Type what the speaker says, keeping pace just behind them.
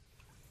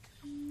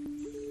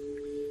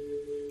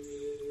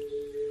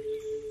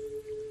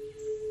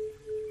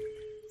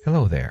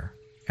Hello there,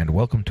 and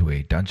welcome to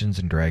a Dungeons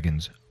 &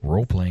 Dragons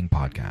role-playing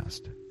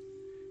podcast.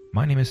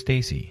 My name is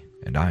Stacy,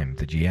 and I'm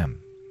the GM.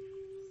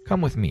 Come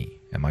with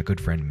me and my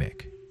good friend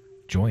Mick.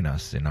 Join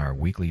us in our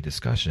weekly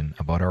discussion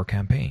about our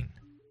campaign.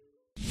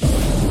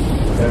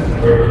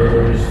 That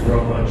burns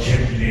from a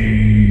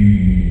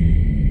chimney.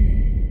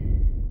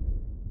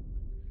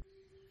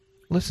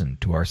 Listen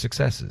to our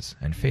successes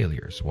and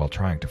failures while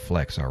trying to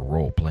flex our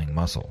role-playing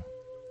muscle.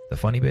 The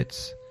funny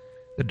bits,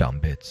 the dumb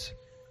bits,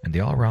 and the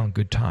all-around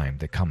good time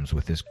that comes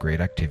with this great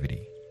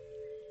activity.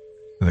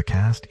 The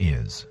cast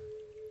is,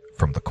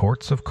 from the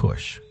courts of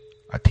Kush,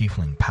 a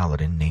tiefling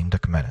paladin named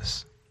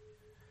Akmenis.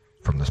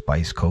 From the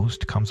Spice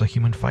Coast comes a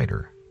human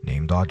fighter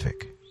named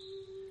Odvik.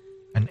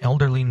 An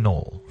elderly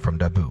gnoll from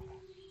Dabu,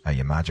 a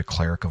Yamaja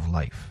cleric of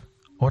life,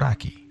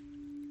 Oraki.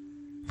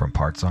 From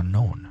parts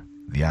unknown,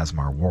 the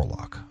Asmar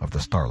warlock of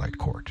the Starlight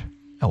Court,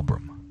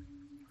 Elbrum.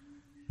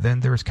 Then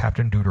there is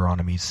Captain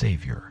Deuteronomy's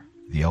savior,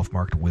 the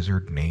elf-marked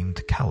wizard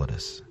named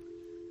Calidus.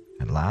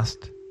 And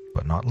last,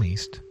 but not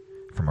least,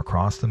 from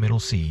across the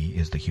Middle Sea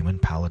is the human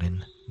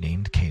paladin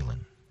named Kalen.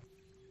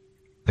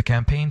 The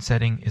campaign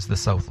setting is the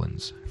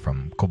Southlands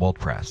from Cobalt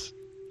Press.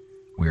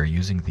 We are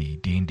using the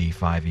D&D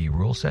 5e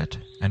rule set,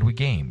 and we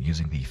game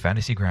using the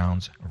Fantasy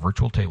Grounds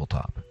virtual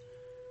tabletop.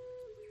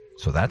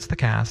 So that's the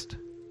cast,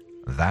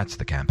 that's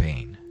the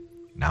campaign.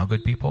 Now,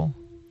 good people,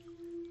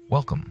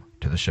 welcome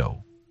to the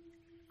show.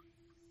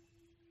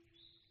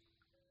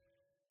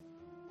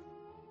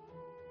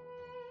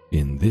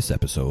 In this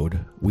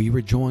episode, we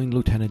rejoin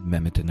Lieutenant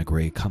Mehmet and the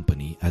Grey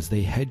Company as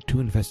they head to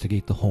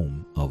investigate the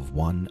home of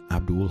one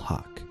Abdul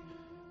Haq.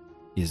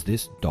 Is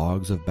this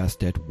Dogs of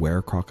Bastet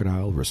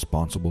were-crocodile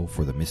responsible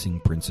for the missing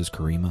Princess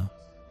Karima?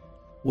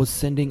 Was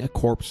sending a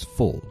corpse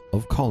full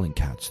of calling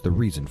cats the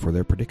reason for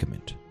their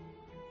predicament?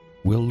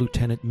 Will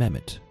Lieutenant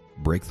Mehmet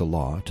break the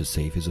law to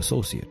save his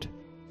associate?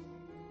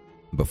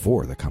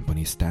 Before the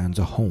company stands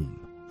a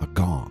home, a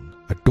gong,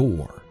 a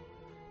door.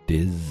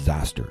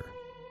 Disaster.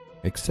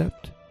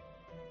 Except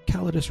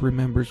Calidus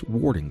remembers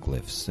warding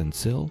glyphs and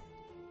Syl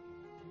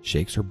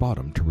shakes her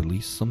bottom to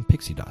release some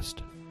pixie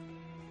dust.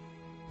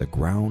 The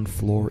ground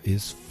floor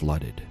is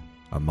flooded.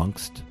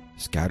 Amongst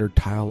scattered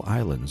tile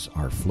islands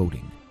are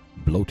floating,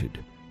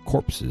 bloated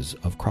corpses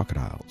of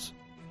crocodiles.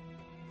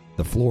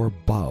 The floor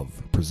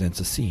above presents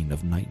a scene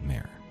of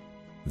nightmare.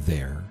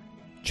 There,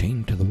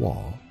 chained to the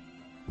wall,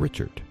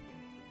 Richard.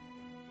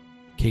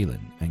 Kalen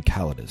and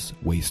Calidus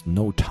waste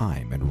no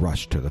time and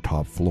rush to the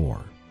top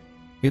floor.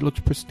 It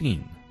looks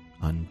pristine,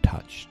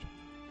 untouched.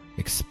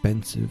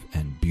 Expensive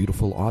and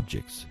beautiful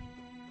objects.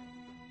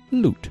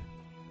 Loot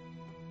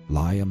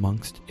lie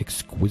amongst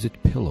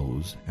exquisite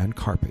pillows and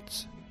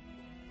carpets.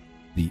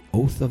 The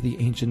Oath of the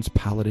Ancients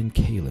paladin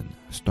Kalen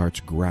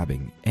starts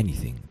grabbing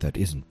anything that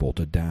isn't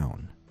bolted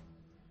down.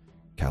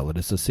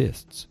 Calidus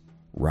assists,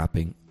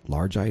 wrapping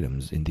large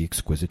items in the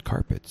exquisite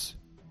carpets.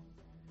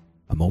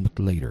 A moment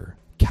later,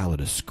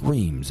 Calidus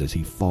screams as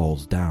he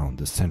falls down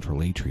the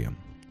central atrium.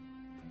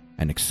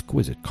 An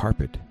exquisite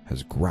carpet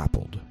has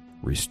grappled,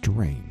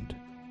 restrained,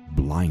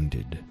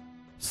 blinded,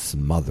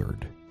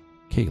 smothered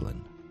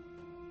Kalen.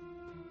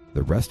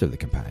 The rest of the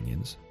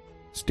companions,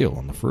 still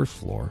on the first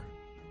floor,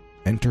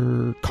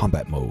 enter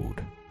combat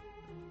mode.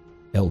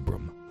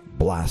 Elbrum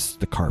blasts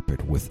the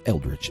carpet with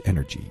eldritch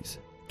energies.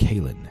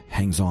 Kalen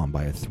hangs on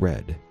by a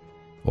thread.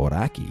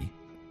 Oraki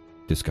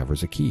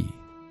discovers a key.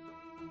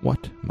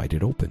 What might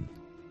it open?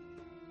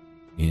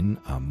 In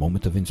a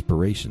moment of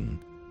inspiration,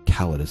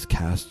 Calidus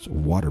casts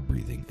water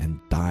breathing and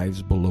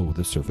dives below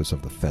the surface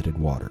of the fetid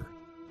water.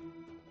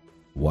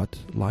 What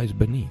lies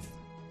beneath?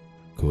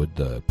 Could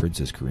the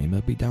Princess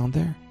Karima be down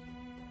there?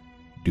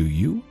 Do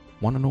you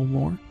want to know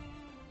more?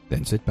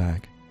 Then sit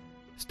back,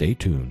 stay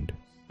tuned,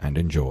 and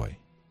enjoy.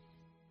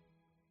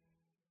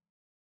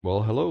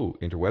 Well, hello,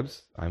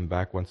 interwebs. I'm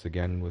back once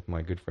again with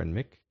my good friend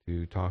Mick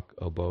to talk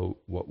about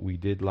what we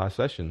did last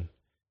session.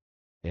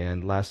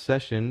 And last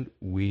session,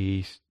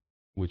 which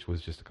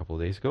was just a couple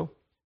of days ago,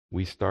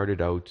 we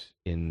started out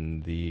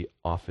in the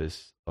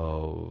office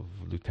of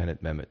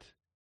Lieutenant Mehmet.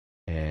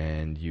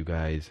 And you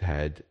guys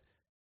had,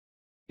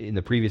 in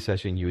the previous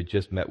session, you had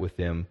just met with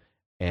him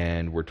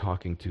and were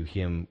talking to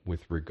him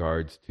with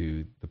regards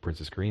to the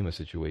Princess Karima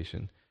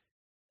situation.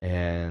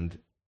 And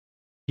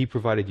he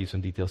provided you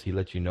some details. He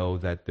let you know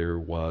that there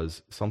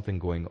was something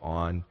going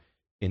on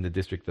in the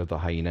district of the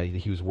Hyena.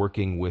 He was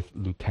working with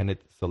Lieutenant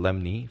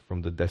Solemni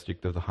from the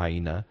district of the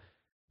Hyena,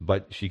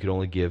 but she could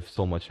only give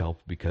so much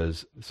help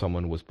because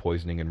someone was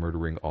poisoning and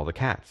murdering all the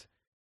cats.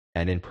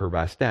 And in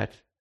Purbastet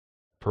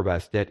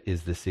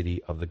is the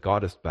city of the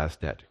goddess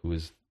Bastet, who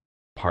is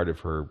part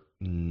of her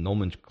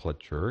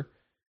nomenclature.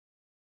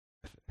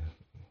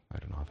 I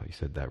don't know if I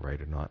said that right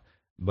or not,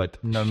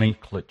 but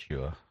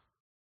nomenclature.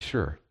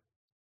 Sure.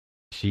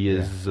 She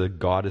is a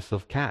goddess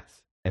of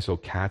cats. And so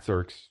cats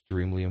are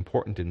extremely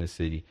important in this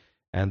city.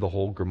 And the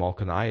whole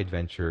Grimalkin Eye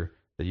adventure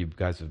that you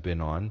guys have been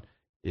on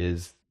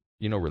is,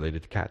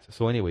 related to cats.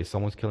 So anyway,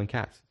 someone's killing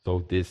cats.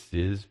 So this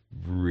is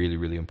really,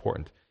 really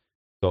important.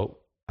 So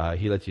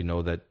he lets you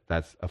know that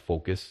that's a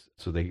focus,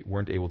 so they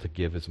weren't able to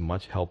give as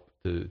much help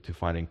to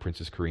finding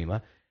Princess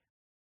Karima.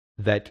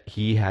 That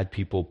he had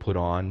people put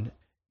on,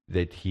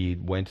 that he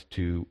went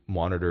to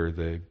monitor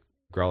the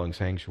Growling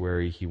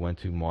Sanctuary. He went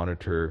to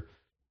monitor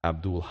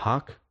Abdul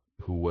Haq,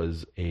 who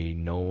was a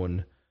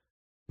known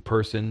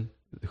person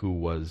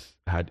who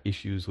had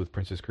issues with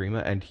Princess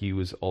Karima, and he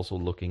was also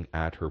looking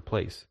at her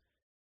place.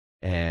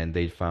 And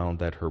they found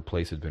that her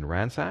place had been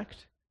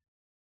ransacked,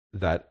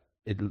 that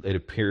it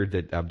appeared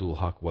that Abdul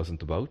Haq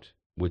wasn't about,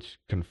 which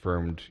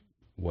confirmed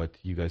what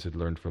you guys had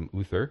learned from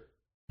Uther.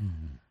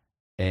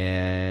 Mm-hmm.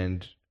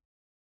 And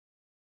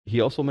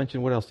he also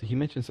mentioned, what else? He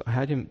mentioned, I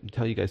had him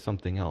tell you guys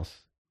something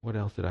else. What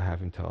else did I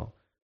have him tell?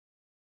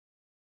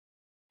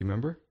 You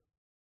remember?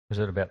 Was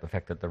it about the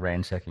fact that the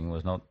ransacking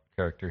was not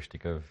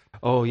characteristic of...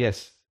 Oh,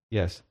 yes.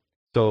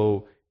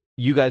 So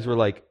you guys were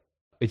like,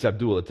 it's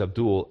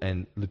Abdul.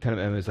 And Lieutenant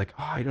Mehmet is like,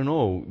 I don't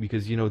know,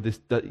 because,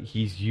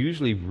 he's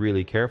usually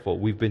really careful.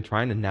 We've been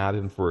trying to nab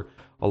him for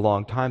a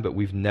long time, but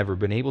we've never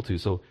been able to.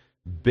 So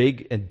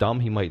big and dumb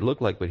he might look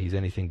like, but he's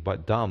anything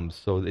but dumb.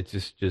 So it's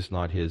just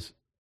not his...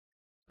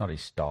 Not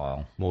his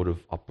style. Modus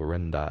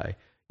operandi.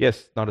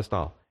 Yes, not a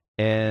style.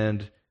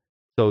 And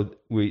so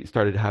we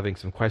started having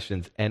some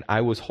questions, and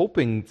I was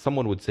hoping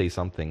someone would say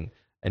something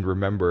and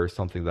remember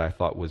something that I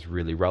thought was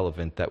really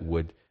relevant that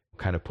would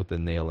kind of put the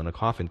nail in a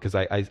coffin. Because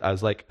I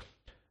was like,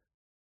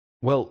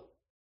 well,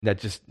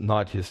 that's just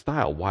not his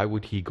style. Why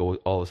would he all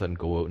of a sudden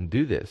go out and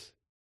do this?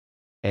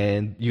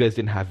 And you guys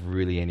didn't have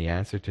really any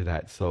answer to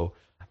that. So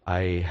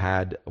I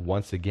had,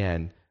 once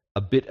again,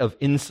 a bit of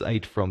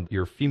insight from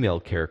your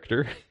female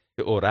character,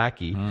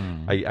 Oraki.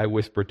 I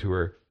whispered to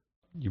her,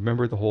 you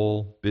remember the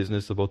whole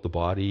business about the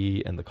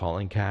body and the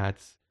calling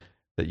cats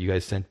that you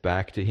guys sent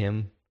back to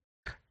him?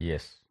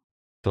 Yes.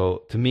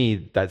 So to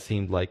me, that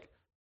seemed like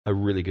a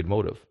really good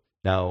motive.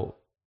 Now,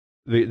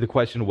 the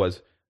question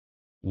was,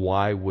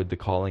 why would the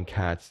calling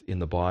cats in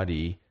the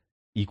body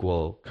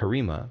equal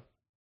Karima?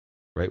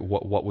 Right?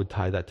 What would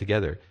tie that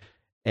together?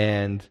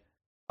 And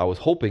I was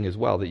hoping as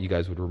well that you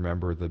guys would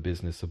remember the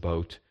business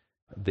about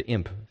the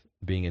imp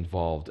being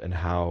involved and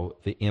how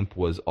the imp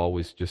was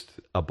always just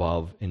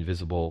above,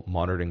 invisible,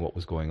 monitoring what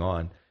was going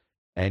on.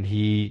 And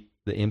the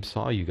imp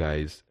saw you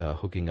guys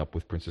hooking up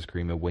with Princess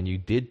Karima when you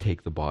did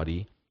take the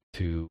body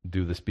to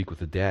do the Speak with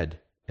the Dead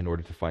in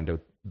order to find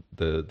out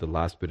the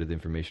last bit of the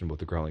information about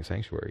the Growling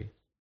Sanctuary.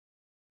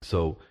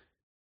 So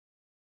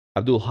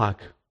Abdul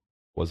Haq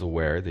was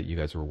aware that you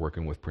guys were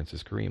working with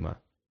Princess Karima.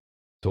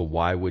 So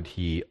why would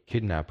he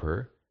kidnap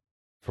her?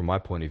 From my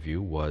point of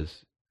view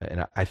was,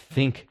 and I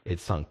think it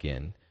sunk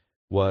in,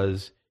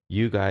 was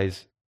you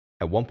guys,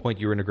 at one point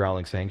you were in a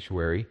Growling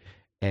Sanctuary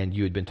and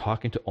you had been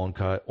talking to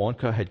Onka.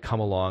 Onka had come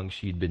along,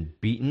 she'd been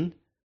beaten,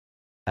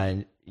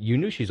 and you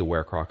knew she's a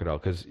were-crocodile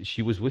because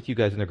she was with you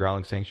guys in the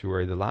Growling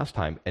Sanctuary the last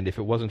time, and if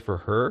it wasn't for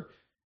her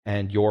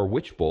and your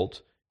witch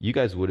bolt, you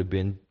guys would have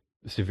been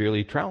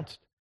severely trounced.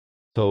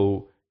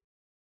 So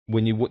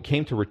when you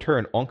came to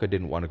return, Onka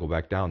didn't want to go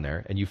back down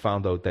there, and you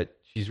found out that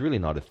she's really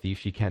not a thief.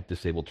 She can't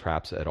disable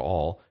traps at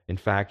all. In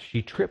fact,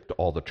 she tripped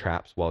all the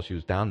traps while she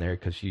was down there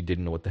because she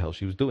didn't know what the hell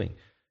she was doing.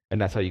 And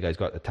that's how you guys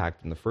got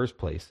attacked in the first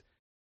place.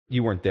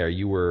 You weren't there.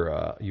 You were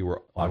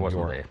on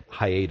your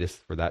hiatus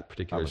for that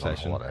particular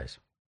session. On holidays.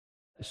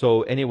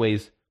 So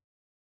anyways,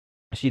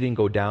 she didn't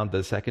go down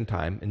the second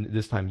time. And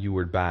this time you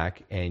were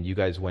back and you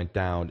guys went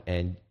down.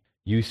 And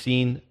you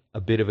seen a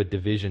bit of a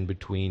division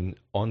between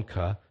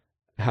Onka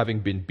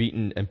having been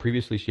beaten. And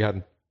previously she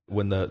hadn't,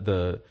 when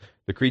the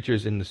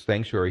creatures in the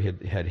sanctuary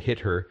had hit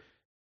her,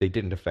 they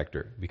didn't affect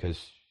her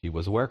because she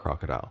was a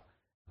were-crocodile.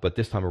 But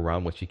this time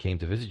around, when she came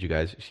to visit you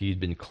guys, she'd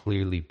been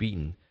clearly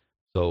beaten.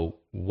 So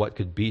what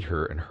could beat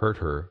her and hurt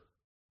her,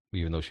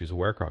 even though she was a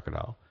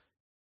were-crocodile?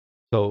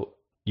 So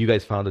you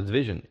guys found a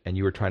division, and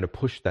you were trying to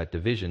push that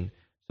division.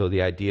 So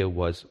the idea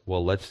was,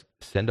 well, let's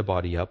send a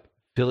body up,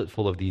 fill it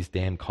full of these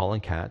damn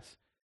calling cats,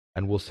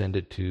 and we'll send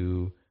it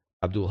to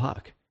Abdul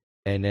Haq.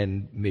 And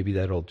then maybe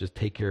that'll just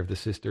take care of the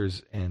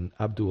sisters and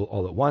Abdul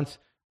all at once.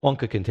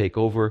 Onka can take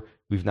over.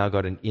 We've now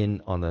got an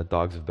in on the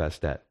Dogs of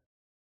Bastet.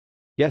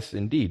 Yes,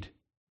 indeed.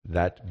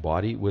 That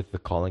body with the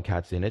calling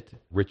cats in it,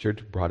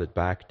 Richard brought it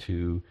back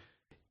to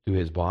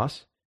his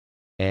boss.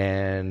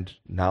 And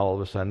now all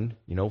of a sudden,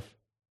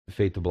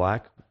 fade to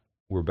black,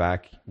 we're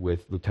back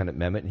with Lieutenant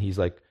Mehmet. And he's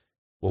like,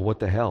 well, what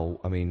the hell?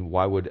 I mean,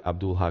 why would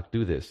Abdul Haq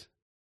do this?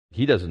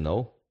 He doesn't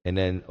know. And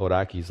then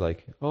Oraki's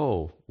like,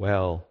 oh,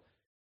 well,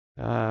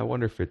 I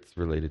wonder if it's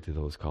related to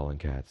those calling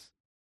cats.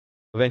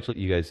 Eventually,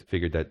 you guys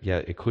figured that, yeah,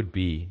 it could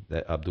be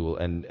that Abdul.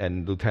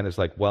 And Lieutenant's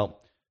like, well,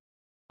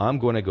 I'm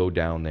going to go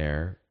down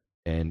there.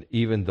 And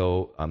even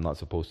though I'm not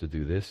supposed to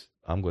do this,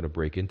 I'm going to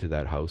break into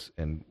that house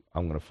and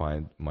I'm going to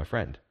find my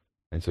friend.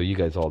 And so you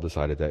guys all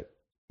decided that,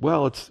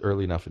 well, it's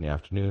early enough in the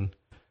afternoon.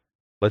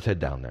 Let's head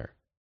down there.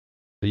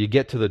 So you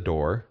get to the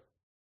door,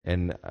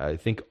 and I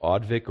think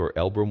Oddvik or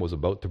Elbrum was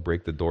about to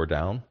break the door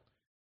down.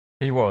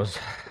 He was.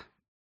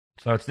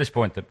 So it's this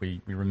point that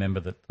we remember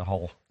that the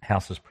whole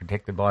house is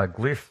protected by a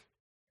glyph,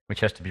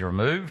 which has to be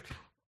removed.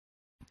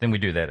 Then we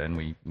do that, and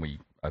we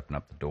open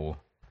up the door.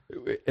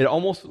 It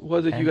almost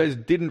was that you guys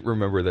didn't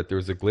remember that there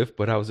was a glyph,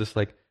 but I was just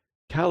like,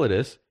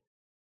 Calidus,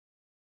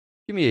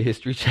 give me a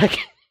history check.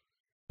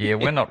 Yeah,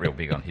 we're not real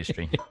big on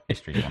history.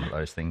 History's one of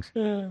those things.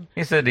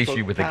 It's that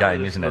issue with the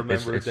game, isn't it?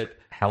 It's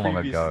how long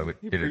ago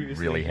did it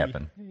really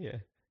happen? Yeah.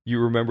 You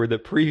remember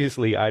that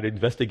previously I'd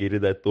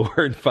investigated that door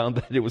and found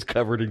that it was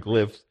covered in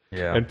glyphs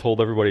and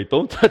told everybody,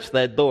 don't touch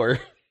that door.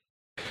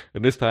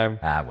 And this time,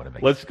 would have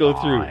been let's go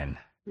fine.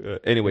 through.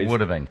 Anyways.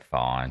 Would have been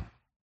fine.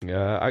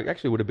 I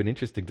actually would have been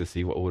interesting to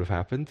see what would have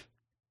happened.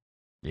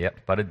 Yep,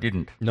 but it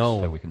didn't.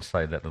 No. So we can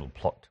save that little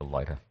plot till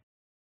later.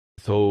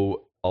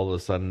 So all of a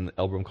sudden,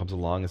 Elbrum comes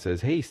along and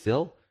says, hey,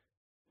 Sil,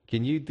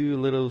 can you do a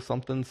little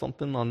something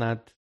on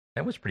that?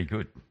 That was pretty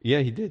good. Yeah,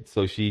 he did.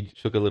 So she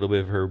shook a little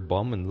bit of her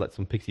bum and let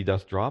some pixie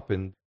dust drop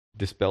and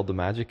dispelled the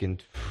magic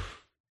and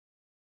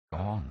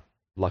gone.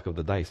 Luck of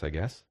the dice, I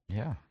guess.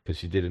 Yeah. Because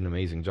she did an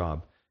amazing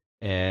job.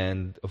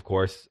 And, of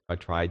course, I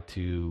tried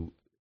to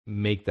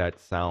make that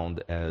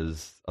sound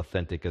as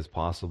authentic as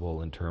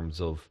possible in terms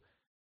of,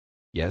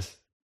 yes,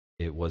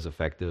 it was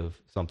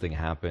effective, something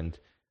happened.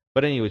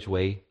 But any which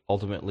way,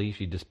 ultimately,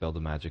 she dispelled the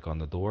magic on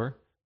the door,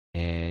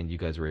 and you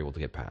guys were able to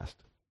get past.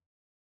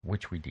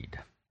 Which we did.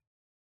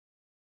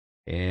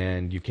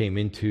 And you came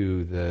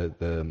into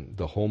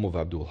the home of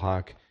Abdul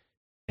Haq,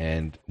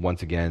 and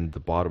once again, the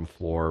bottom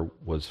floor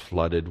was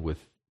flooded with,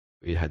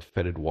 it had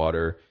fetid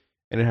water,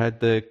 and it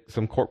had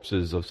some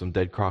corpses of some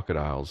dead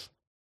crocodiles.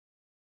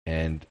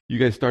 And you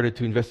guys started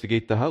to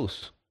investigate the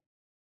house.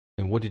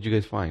 And what did you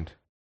guys find?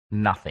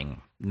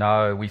 Nothing.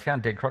 No, we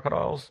found dead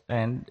crocodiles,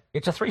 and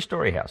it's a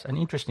 3-story house, an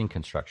interesting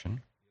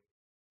construction.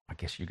 I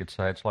guess you could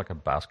say it's like a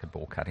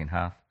basketball cut in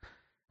half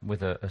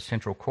with a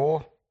central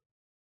core.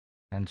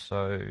 And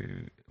so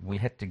we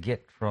had to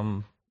get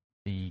from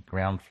the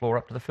ground floor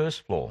up to the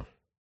first floor.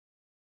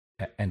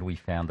 And we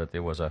found that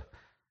there was a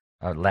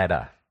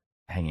ladder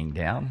hanging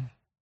down,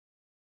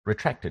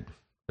 retracted,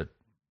 but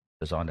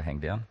designed to hang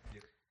down.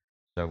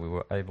 So we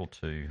were able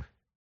to,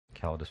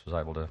 Calidus was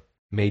able to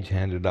Mage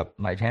hand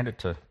it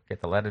to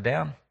get the ladder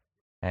down,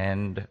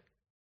 and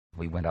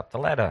we went up the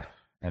ladder,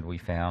 and we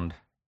found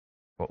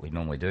what we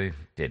normally do,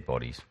 dead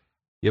bodies.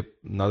 Yep,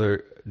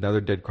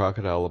 another dead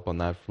crocodile up on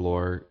that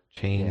floor,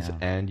 chains,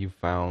 and you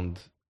found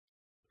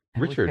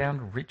Richard. We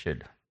found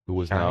Richard, who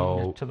was chained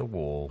now to the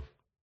wall,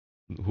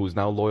 who's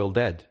now loyal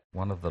dead.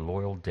 One of the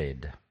loyal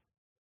dead.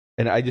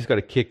 And I just got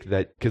a kick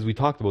that, because we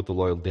talked about the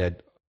loyal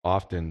dead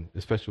often,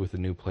 especially with the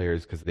new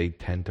players, because they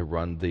tend to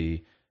run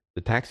the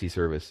taxi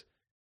service.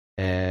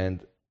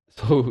 And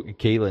so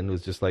Kaylin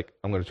was just like,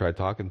 I'm going to try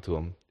talking to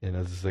him. And I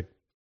was just like,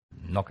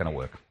 not going to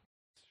work.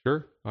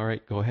 Sure. All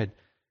right, go ahead.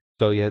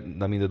 So, yeah,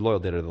 I mean, the loyal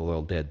dead are the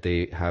loyal dead.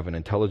 They have an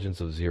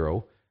intelligence of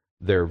 0.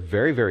 They're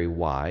very, very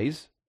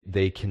wise.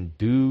 They can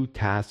do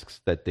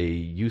tasks that they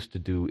used to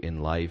do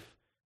in life,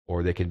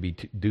 or they can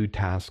do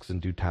tasks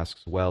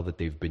well that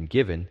they've been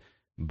given.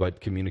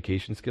 But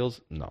communication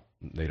skills, no,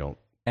 they don't.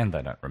 And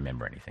they don't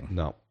remember anything.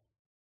 No.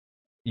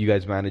 You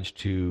guys managed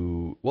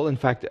to... Well, in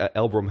fact,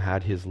 Elbrum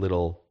had his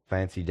little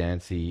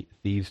fancy-dancy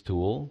thieves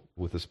tool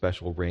with a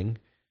special ring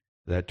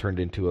that turned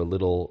into a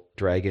little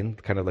dragon,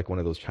 kind of like one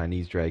of those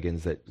Chinese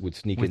dragons that would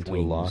sneak with into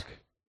wings. a lock.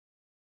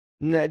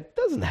 No, it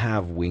doesn't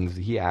have wings.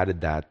 He added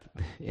that.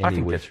 Anyway. I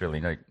think that's really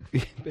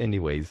neat.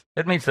 Anyways.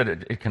 It means that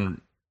it can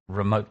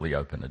remotely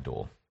open a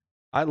door.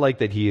 I like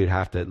that he would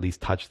have to at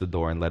least touch the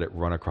door and let it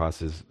run across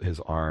his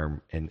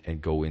arm and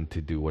go in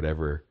to do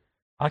whatever.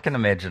 I can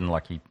imagine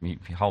like he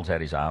holds out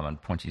his arm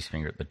and points his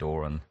finger at the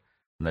door, and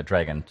the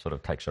dragon sort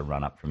of takes a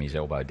run up from his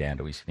elbow down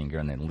to his finger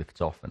and then lifts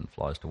off and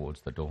flies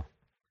towards the door.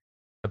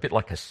 A bit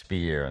like a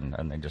spear, and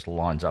then just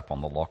lines up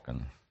on the lock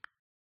and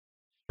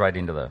straight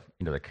into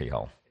the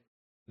keyhole.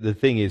 The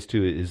thing is,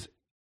 too, is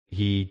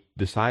he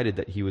decided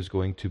that he was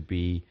going to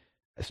be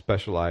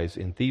specialized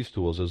in thieves'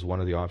 tools as one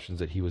of the options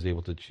that he was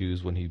able to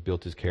choose when he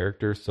built his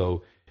character.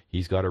 So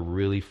he's got a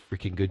really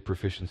freaking good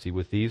proficiency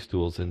with thieves'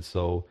 tools, and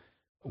so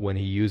when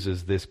he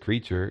uses this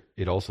creature,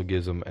 it also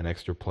gives him an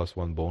extra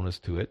 +1 bonus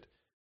to it.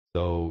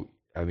 So,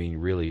 I mean,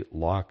 really,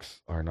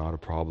 locks are not a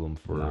problem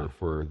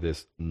for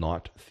this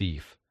not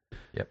thief.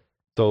 Yep.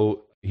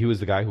 So he was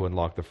the guy who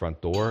unlocked the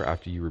front door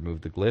after you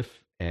removed the glyph,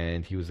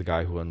 and he was the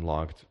guy who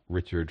unlocked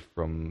Richard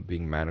from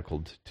being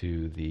manacled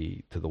to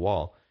the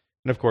wall.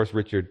 And of course,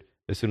 Richard,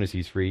 as soon as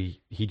he's free,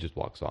 he just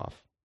walks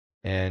off.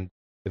 And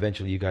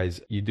eventually,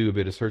 you do a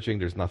bit of searching.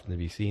 There's nothing to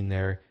be seen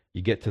there.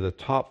 You get to the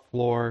top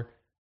floor,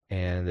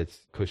 and it's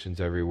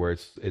cushions everywhere.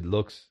 It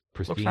looks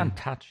pristine. Looks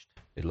untouched.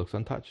 It looks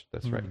untouched.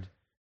 That's right.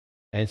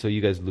 And so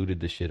you guys looted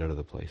the shit out of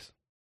the place.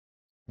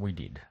 We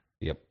did.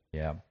 Yep.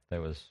 Yeah,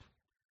 there was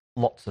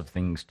lots of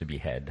things to be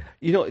had.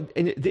 You know,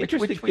 and the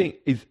interesting thing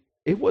is,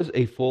 it was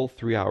a full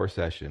 3-hour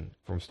session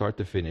from start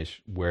to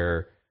finish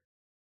where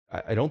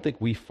I don't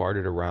think we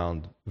farted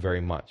around very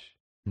much.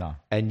 No.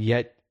 And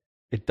yet,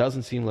 it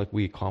doesn't seem like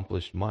we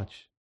accomplished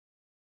much.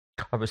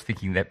 I was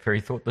thinking that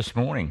very thought this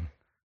morning.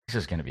 This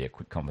is going to be a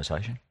quick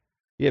conversation.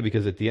 Yeah,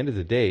 because at the end of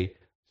the day,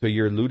 so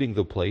you're looting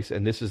the place,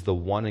 and this is the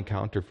one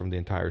encounter from the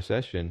entire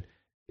session,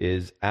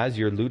 is as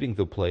you're looting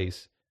the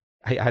place,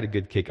 I had a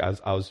good kick. I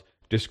was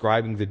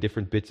describing the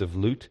different bits of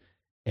loot,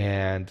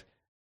 and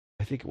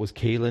I think it was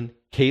Kalen.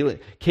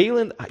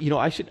 Kalen,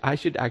 I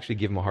should actually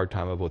give him a hard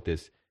time about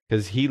this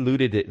because he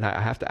looted it, and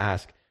I have to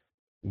ask,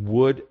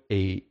 would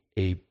a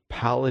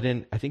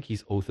paladin, I think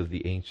he's Oath of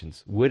the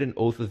Ancients, would an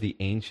Oath of the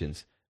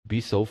Ancients be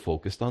so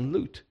focused on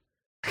loot?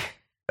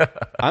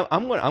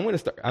 I'm going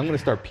to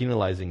start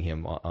penalizing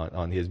him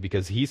on his,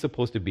 because he's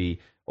supposed to be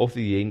Oath of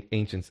the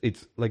Ancients.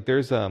 It's like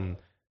there's some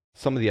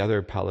of the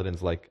other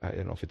paladins, like I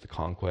don't know if it's a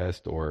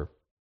Conquest or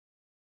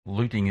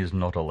Looting is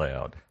not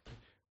allowed.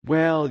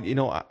 Well,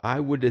 I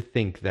would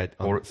think that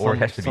or it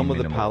has to be some of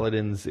the minimal.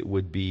 paladins, it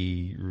would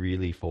be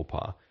really faux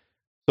pas.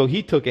 So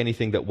he took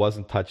anything that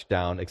wasn't touched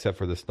down except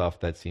for the stuff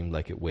that seemed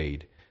like it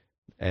weighed.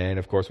 And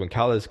of course, when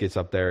Kaladin gets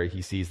up there,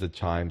 he sees the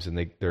chimes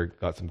and they're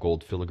got some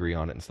gold filigree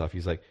on it and stuff.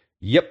 He's like,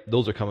 yep,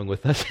 those are coming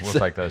with us. We'll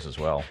take those as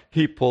well.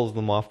 He pulls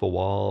them off the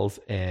walls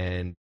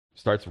and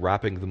starts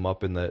wrapping them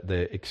up in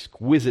the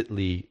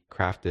exquisitely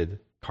crafted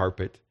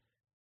carpet.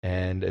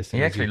 And as soon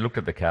He as actually looked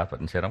at the carpet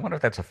and said, I wonder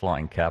if that's a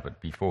flying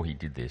carpet before he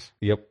did this.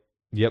 Yep.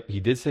 He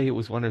did say it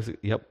was one of.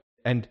 Yep.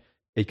 And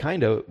it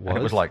kind of was. And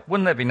it was like,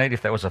 wouldn't that be neat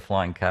if that was a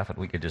flying carpet?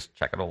 We could just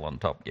chuck it all on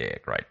top. Yeah,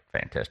 great.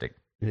 Fantastic.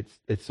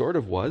 It sort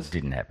of was.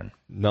 Didn't happen.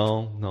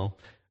 No.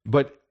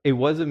 But it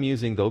was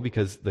amusing, though,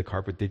 because the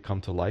carpet did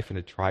come to life and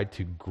it tried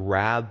to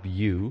grab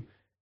you.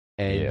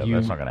 And you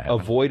that's not gonna happen.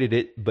 avoided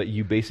it, but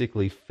you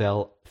basically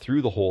fell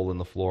through the hole in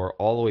the floor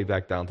all the way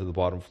back down to the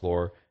bottom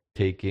floor,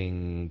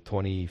 taking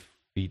 20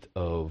 feet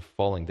of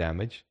falling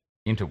damage.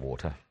 Into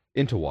water.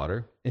 Into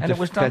water. And it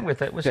was done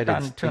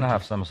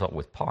 2.5 somersault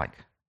with pike.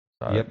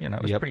 So, Yep,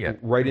 it was pretty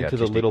right pretty into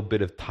the artistic. little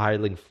bit of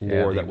tiling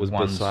floor that was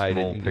one beside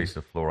small it. piece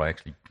of floor I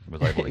actually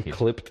was able to It hit.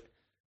 clipped.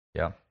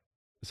 Yeah.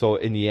 So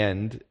in the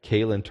end,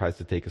 Kalen tries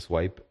to take a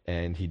swipe,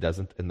 and he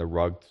doesn't, and the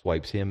rug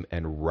swipes him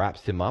and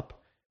wraps him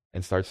up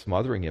and starts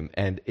smothering him.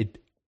 And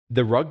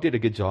the rug did a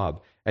good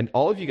job. And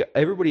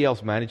everybody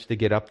else managed to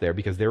get up there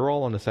because they were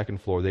all on the second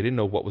floor. They didn't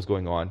know what was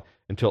going on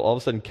until all of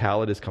a sudden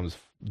Calidus comes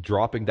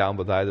dropping down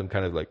beside them,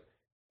 kind of like,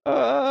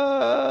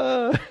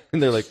 ah!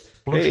 And they're like,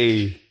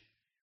 hey,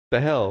 the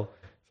hell?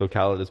 So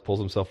Calidus pulls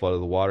himself out of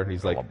the water, and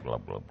he's like, Blah,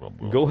 blah, blah,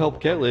 blah, go blah,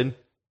 help blah, blah. Kalen.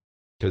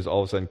 Because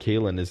all of a sudden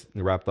Kalen is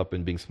wrapped up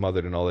in being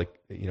smothered and all, like,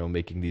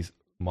 making these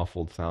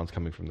muffled sounds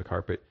coming from the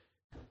carpet.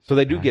 So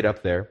they do get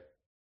up there,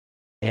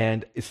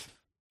 and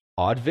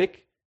Odvik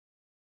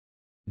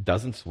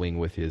doesn't swing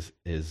with his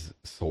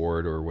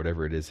sword or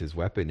whatever it is his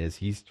weapon is.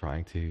 He's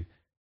trying to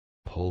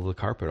pull the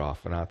carpet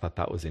off, and I thought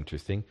that was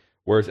interesting.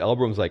 Whereas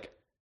Elbrum's like,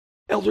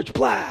 Eldritch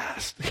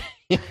Blast!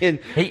 And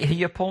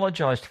He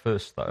apologized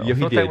first, though. Yeah, I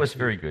he thought did. that was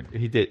very good.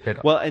 he did.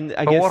 But Well, and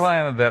I For guess what I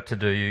am about to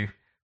do,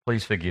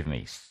 please forgive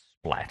me.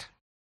 Splat.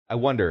 I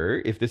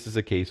wonder if this is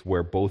a case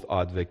where both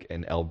Odvik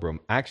and Elbrum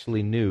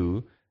actually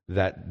knew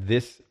that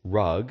this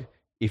rug,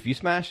 if you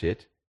smash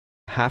it,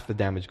 half the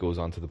damage goes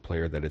on to the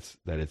player that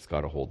it's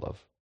got a hold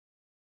of.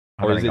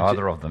 I Or don't is think it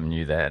either of them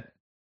knew that.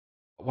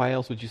 Why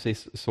else would you say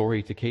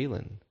sorry to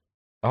Kalen?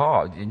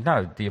 Oh,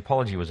 no, the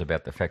apology was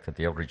about the fact that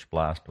the Eldritch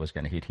Blast was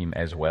going to hit him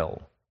as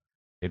well.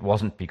 It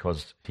wasn't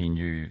because he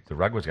knew the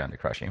rug was going to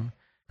crush him,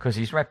 because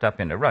he's wrapped up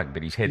in the rug,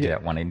 but his head's Yeah.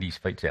 out one end, his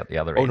feet's out the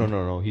other Oh, end.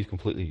 no. He's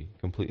completely.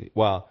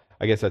 Well,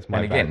 I guess that's my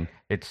And again,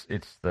 bad.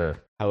 it's the,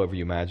 However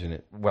you imagine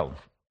it. well,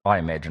 I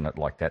imagine it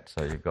like that,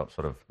 so you've got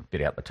sort of a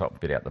bit out the top,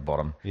 bit out the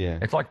bottom. Yeah.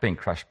 It's like being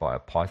crushed by a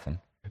python.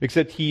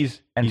 Except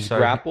he's so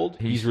grappled,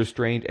 he's- he's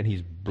restrained, and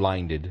he's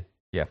blinded.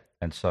 Yeah,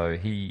 and so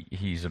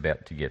he's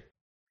about to get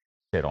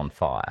set on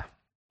fire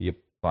Yep.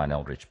 by an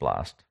Eldritch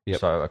Blast. Yep.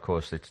 So, of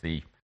course, it's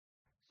the,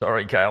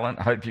 sorry, Kalen,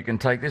 hope you can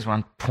take this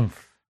one.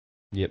 Poof.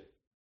 Yep.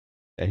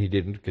 And he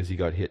didn't because he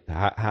got hit.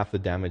 Half the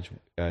damage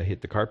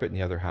hit the carpet, and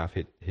the other half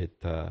hit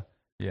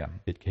Yeah,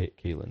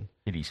 Kalen.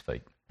 hit his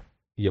feet.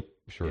 Yep.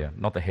 Sure. Yeah,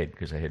 not the head,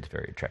 because the head's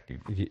very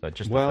attractive. So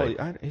just the well, feet.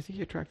 is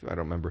he attractive? I don't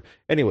remember.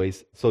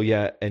 Anyways, so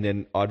yeah, and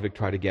then Odvik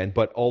tried again,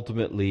 but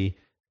ultimately,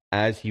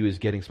 as he was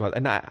getting smothered,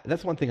 and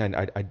that's one thing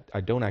I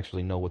don't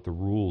actually know what the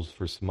rules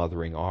for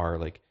smothering are.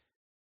 Like,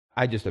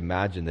 I just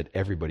imagine that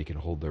everybody can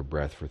hold their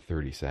breath for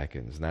 30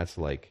 seconds, and that's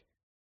I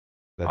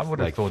would have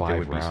like thought there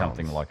 5 would be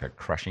something rounds. like a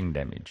crushing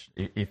damage.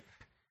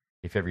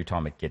 If every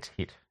time it gets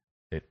hit,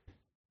 it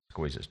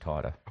squeezes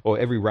tighter. Oh,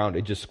 every round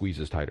it just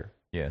squeezes tighter,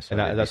 Yeah, so and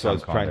there'd be that's what I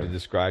was some kind trying to of-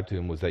 describe to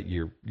him, was that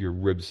your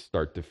ribs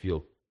start to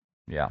feel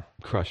Yeah,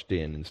 crushed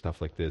in and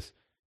stuff like this.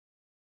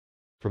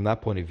 From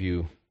that point of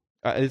view,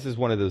 this is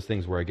one of those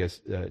things where I guess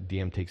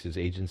DM takes his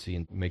agency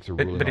and makes a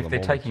ruling but on if the they're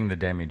moment. taking the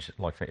damage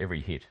like for every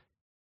hit,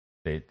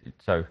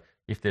 so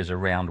if there's a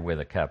round where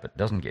the carpet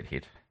doesn't get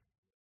hit,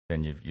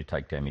 then you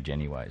take damage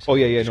anyway. So Oh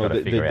yeah, you've yeah. just No,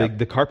 gotta figure out-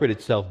 the carpet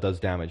itself does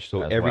damage.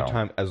 So As every well.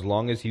 time, as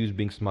long as he was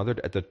being smothered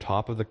at the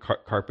top of the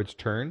carpet's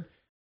turn,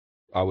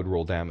 I would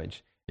roll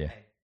damage, Yeah,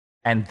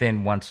 and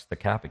then once the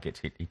carpet gets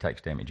hit, he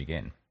takes damage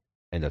again.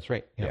 and that's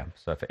right. Yeah.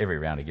 So for every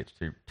round, he gets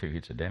two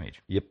hits of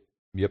damage. Yep.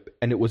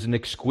 And it was an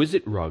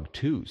exquisite rug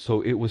too,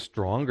 so it was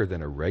stronger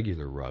than a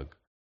regular rug.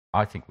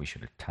 I think we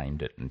should have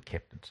tamed it and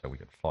kept it so we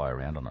could fly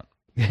around on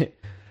it.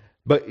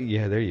 But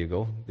yeah, there you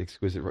go. The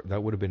exquisite rug.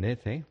 That would have been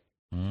it, hey?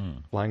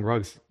 Flying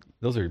rugs,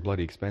 those are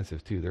bloody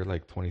expensive too. They're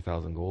like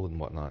 20,000 gold and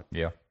whatnot.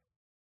 Yeah.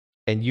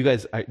 And you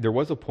guys, there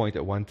was a point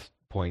at one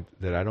point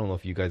that I don't know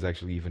if you guys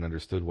actually even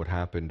understood what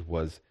happened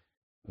was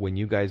when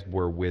you guys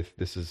were with,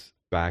 this is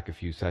back a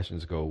few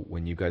sessions ago,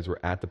 when you guys were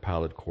at the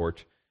Pallid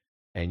Court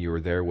and you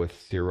were there with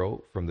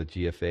Ciro from the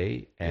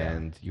GFA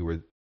and you were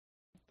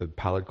the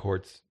Pallid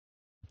Court's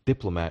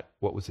diplomat,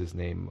 what was his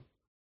name?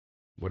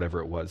 Whatever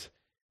it was.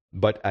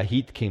 But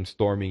Ahit came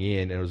storming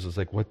in and it was just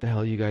like, what the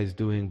hell are you guys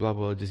doing? Blah,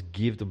 blah, just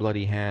give the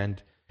bloody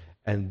hand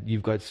and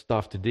you've got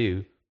stuff to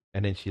do.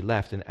 And then she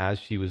left, and as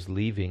she was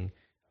leaving,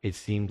 it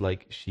seemed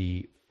like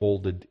she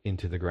folded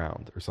into the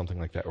ground or something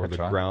like that, or That's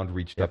the right. ground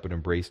reached Yep. up and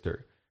embraced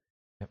her.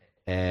 Yep.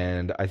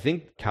 And I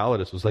think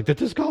Calidus was like, the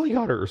Tiscali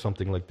got her or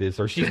something like this,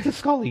 or she's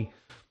Tiscali.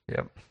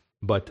 Yep.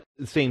 But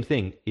the same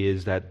thing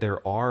is that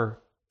there are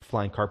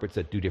flying carpets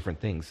that do different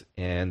things,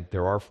 and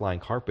there are flying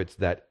carpets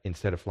that,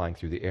 instead of flying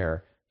through the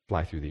air,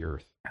 fly through the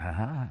earth.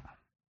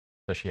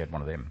 So she had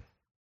one of them.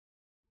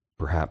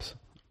 Perhaps.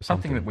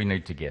 Something that we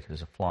need to get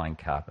is a flying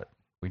carpet.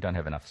 We don't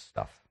have enough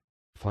stuff.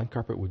 Flying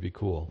carpet would be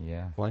cool.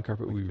 Yeah. Flying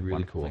carpet would be really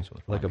wonderful cool. things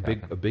with Like flying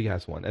carpet. a big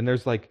ass one. And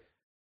there's like,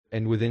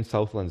 and within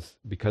Southlands,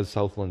 because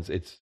Southlands,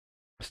 it's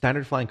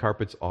standard flying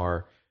carpets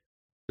are,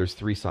 there's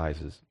 3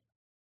 sizes,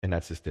 and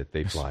that's just it.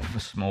 They fly.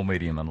 Small,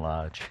 medium, and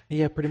large.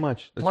 Yeah, pretty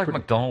much. That's Like pretty-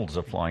 McDonald's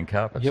are flying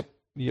carpets.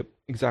 Yep,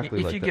 exactly.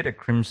 If like you that. get a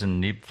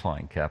crimson nib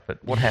flying carpet,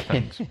 what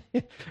happens?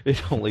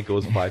 It only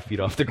goes 5 feet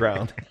off the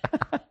ground.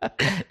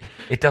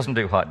 It doesn't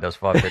do height; it does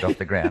 5 feet off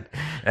the ground.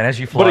 And as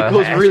you fly, But it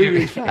goes as really, you-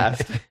 really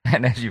fast.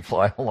 And as you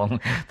fly along,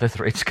 the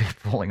threads keep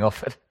falling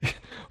off it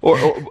Or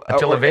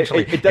until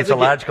eventually it it's doesn't a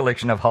large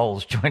collection of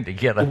holes joined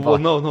together. Well,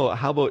 no.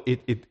 How about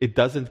it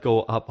doesn't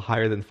go up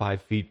higher than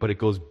 5 feet, but it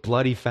goes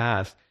bloody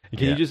fast.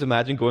 Can you just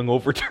imagine going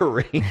over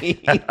terrain?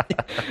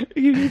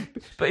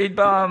 Speed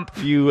bump.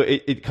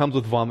 It comes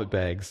with vomit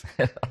bags.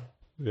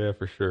 Yeah,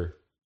 for sure.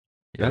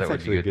 Yeah, That's that would be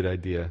actually a good. good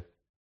idea.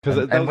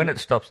 And when it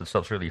stops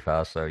really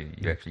fast, so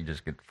you actually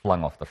just get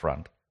flung off the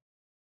front.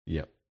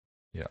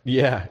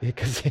 Yeah,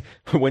 because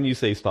when you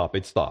say stop,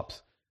 it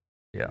stops.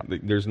 Yeah,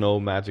 There's no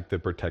magic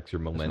that protects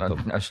your no,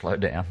 momentum. no slow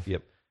down.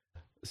 Yep.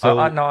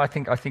 So No, I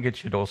think it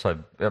should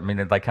also. I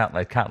mean, they can't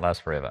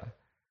last forever.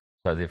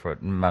 So therefore,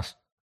 it must,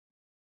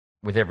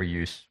 with every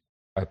use,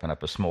 open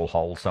up a small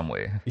hole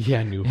somewhere.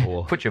 yeah, new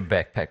hole. Put your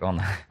backpack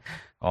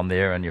on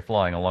there, and you're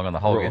flying along, and the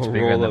hole gets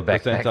bigger, Roll and the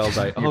up, backpack. percentile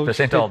die. Your Oh,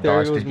 percentile shit, there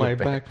dies to goes your my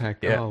back. backpack.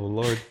 Yeah. Oh,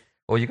 Lord.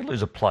 Or you could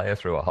lose a player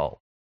through a hole.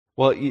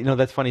 Well,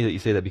 that's funny that you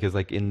say that because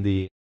like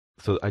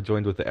so I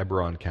joined with the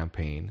Eberron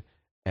campaign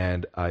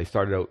and I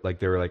started out like,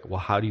 they were like, well,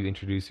 how do you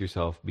introduce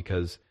yourself?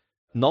 Because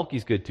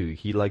Nulky's good too.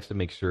 He likes to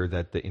make sure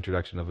that the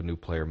introduction of a new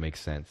player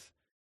makes sense.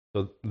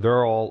 So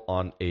they're all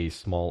on a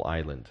small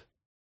island.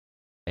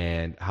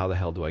 And how the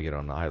hell do I get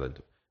on an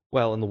island?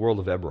 Well, in the world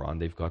of Eberron,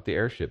 they've got the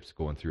airships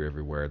going through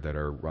everywhere that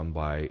are run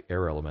by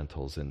air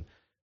elementals. And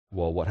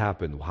well, what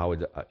happened? How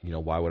would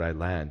why would I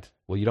land?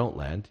 Well, you don't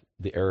land.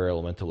 The air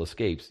elemental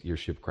escapes. Your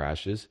ship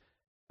crashes.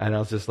 And I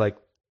was just like,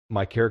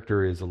 my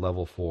character is a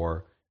level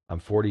 4. I'm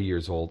 40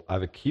 years old.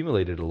 I've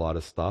accumulated a lot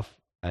of stuff,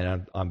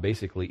 and I'm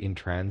basically in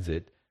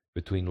transit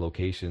between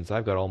locations.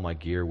 I've got all my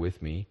gear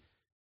with me,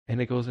 and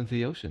it goes into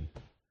the ocean.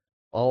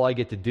 All I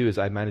get to do is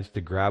I managed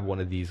to grab one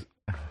of these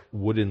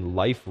wooden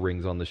life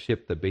rings on the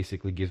ship that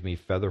basically gives me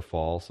feather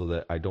fall so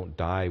that I don't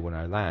die when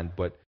I land,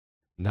 but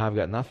now I've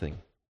got nothing.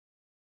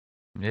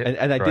 Yeah,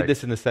 And I great. did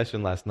this in the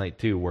session last night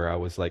too, where I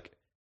was like,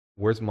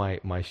 where's my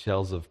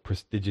shells of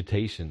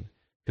prestidigitation?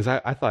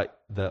 Because I thought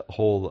the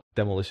whole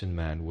Demolition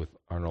Man with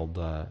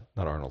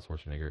not Arnold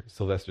Schwarzenegger,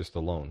 Sylvester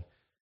Stallone,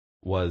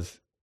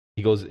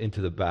 he goes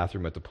into the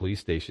bathroom at the police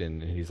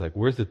station and he's like,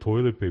 where's the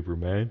toilet paper,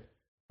 man?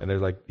 And they're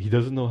like, he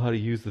doesn't know how to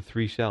use the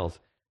 3 shells.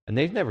 And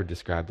they've never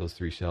described those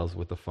 3 shells,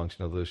 what the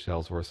function of those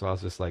shells were. So I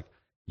was just like,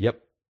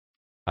 yep,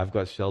 I've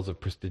got shells of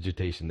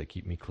prestidigitation that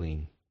keep me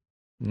clean.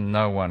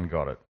 No one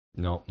got it.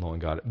 No one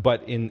got it.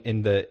 But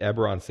in the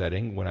Eberron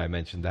setting, when I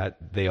mentioned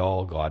that, they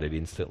all got it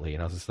instantly.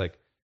 And I was just like,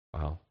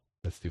 wow,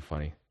 that's too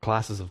funny.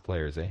 Classes of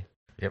players, eh?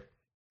 Yep.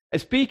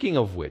 And speaking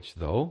of which,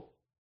 though,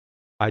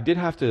 I did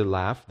have to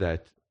laugh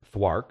that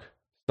Thwark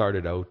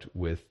started out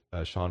with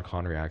a Sean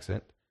Connery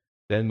accent,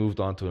 then moved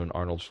on to an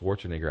Arnold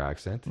Schwarzenegger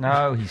accent.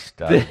 No, he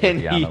started with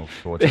the Arnold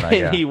Schwarzenegger.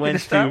 Then he went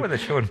Did it start to, with a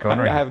Sean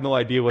Connery? I have no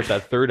idea what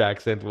that third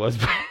accent was,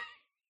 but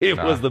it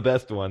No. was the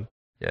best one.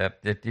 Yeah,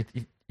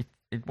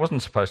 it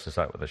wasn't supposed to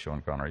start with a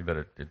Sean Connery, but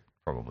it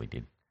probably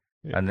did.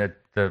 Yeah. And It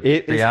the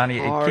is Arnie,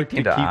 hard it kicked to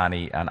into keep-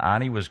 Arnie, and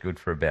Arnie was good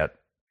for about.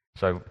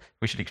 So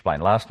we should explain.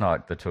 Last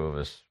night, the two of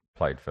us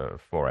played for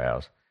 4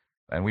 hours,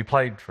 and we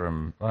played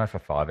for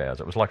 5 hours.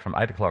 It was like from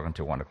 8 o'clock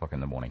until 1 o'clock in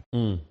the morning.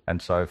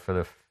 And so for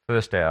the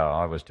first hour,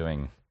 I was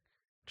trying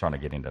to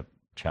get into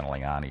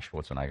channeling Arnie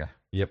Schwarzenegger.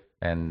 Yep.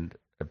 And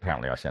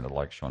apparently I sounded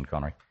like Sean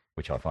Connery,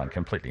 which I find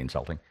completely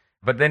insulting.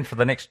 But then for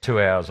the next 2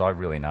 hours, I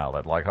really nailed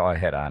it. Like I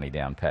had Arnie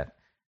down pat.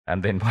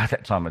 And then by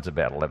that time, it's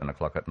about 11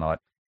 o'clock at night.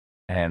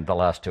 And the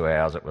last 2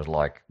 hours, it was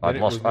like Then I'd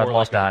it was lost more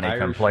like an Arnie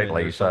Irishman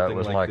completely. or So it something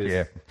was like like, this.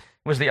 yeah,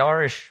 it was the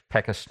Irish,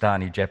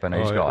 Pakistani,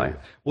 Japanese Oh, guy.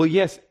 Well,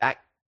 yes,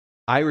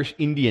 Irish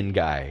Indian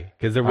guy,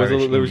 because there was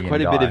Irish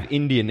quite a Indian bit guy. of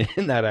Indian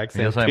in that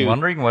accent Yes, I'm too.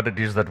 wondering what it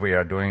is that we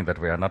are doing that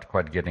we are not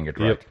quite getting it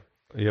right.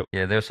 Yep.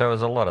 Yeah, so there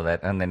was a lot of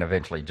that, and then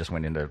eventually just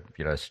went into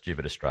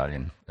stupid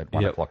Australian at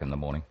 1 Yep. o'clock in the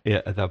morning.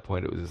 Yeah, at that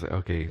point it was just like,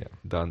 okay,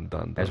 done.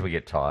 As we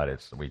get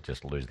tired, we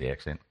just lose the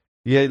accent.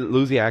 Yeah,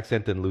 lose the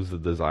accent and lose the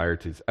desire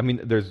to. I mean,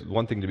 there's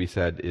one thing to be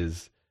said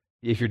is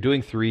if you're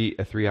doing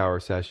a 3 hour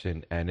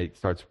session and it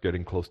starts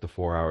getting close to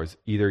 4 hours,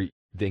 either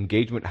the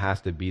engagement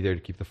has to be there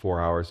to keep the 4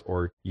 hours,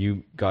 or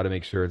you got to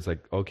make sure it's like,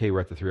 okay,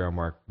 we're at the 3 hour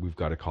mark, we've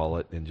got to call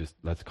it, and just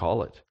let's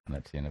call it. And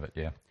that's the end of it,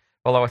 yeah.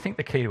 Although I think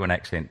the key to an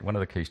accent, one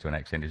of the keys to an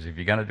accent is if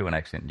you're going to do an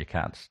accent and you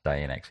can't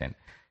stay in accent,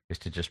 is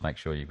to just make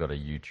sure you've got a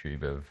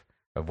YouTube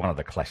of one of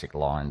the classic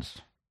lines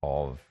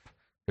of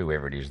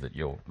whoever it is that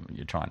you're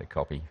trying to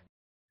copy.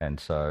 And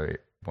so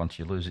once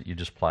you lose it, you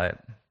just play it.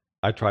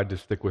 I tried to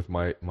stick with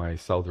my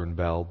Southern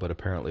Belle, but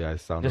apparently I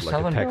sounded The like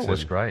Southern a Belle Texan.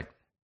 was great.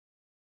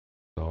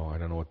 So I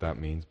don't know what that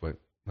means, but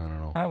I don't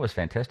know. Oh, it was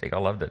fantastic. I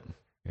loved it.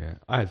 Yeah,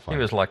 I had fun.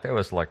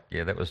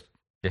 That was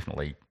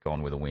definitely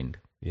gone with the wind.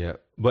 Yeah,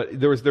 but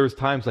there was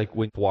times like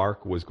when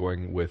Thwark was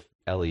going with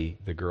Ellie,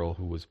 the girl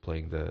who was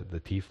playing the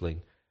tiefling.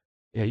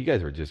 Yeah, you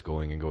guys were just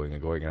going and going and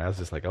going, and I was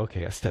just like,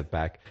 okay, I stepped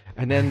back.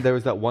 And then there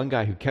was that one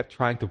guy who kept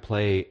trying to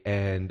play,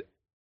 and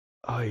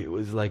it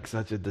was like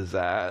such a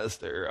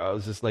disaster. I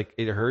was just like,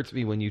 it hurts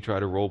me when you try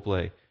to role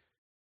play.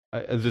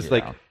 I was just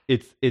like,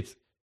 it's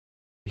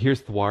here's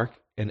Thwark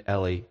and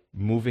Ellie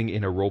moving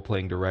in a role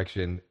playing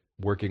direction,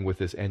 working with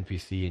this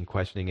NPC and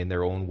questioning in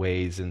their own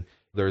ways, and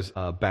there's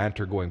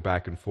banter going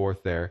back and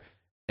forth there.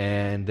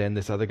 And then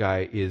this other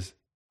guy is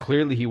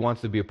clearly he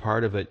wants to be a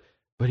part of it,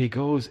 but he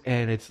goes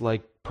and it's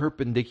like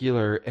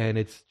perpendicular, and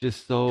it's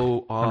just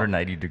so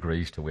 180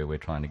 degrees to where we're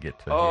trying to get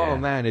to. Oh yeah.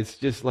 man, it's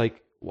just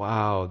like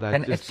wow. That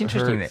and just it's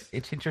interesting hurts.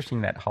 it's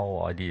interesting that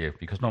whole idea,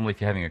 because normally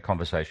if you're having a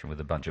conversation with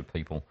a bunch of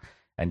people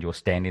and you're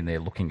standing there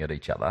looking at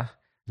each other,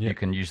 you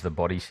can use the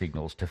body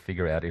signals to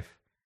figure out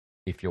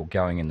if you're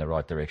going in the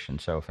right direction.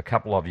 So if a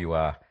couple of you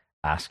are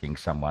asking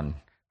someone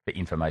for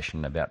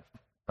information about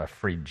a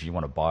fridge, you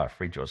want to buy a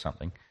fridge or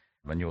something,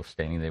 when you're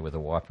standing there with a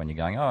wife and you're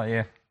going, oh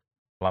yeah,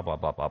 blah, blah,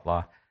 blah, blah,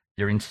 blah,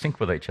 you're in sync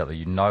with each other.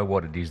 You know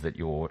what it is that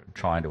you're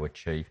trying to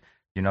achieve.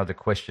 You know the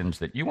questions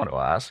that you want to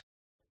ask,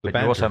 but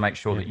you also make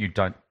sure that you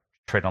don't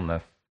tread on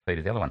the feet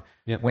of the other one.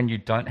 Yeah. When you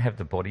don't have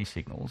the body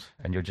signals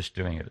and you're just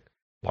doing it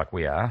like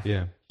we are,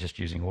 just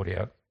using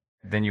audio,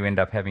 then you end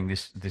up having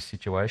this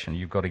situation.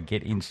 You've got to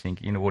get in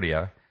sync in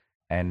audio,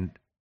 and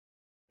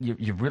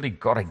you've really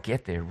got to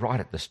get there right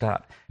at the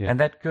start. Yeah. And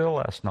that girl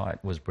last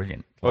night was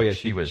brilliant.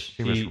 She was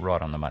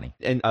right on the money.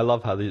 And I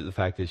love how the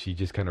fact that she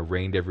just kind of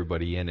reined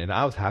everybody in, and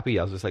I was happy.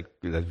 I was just like,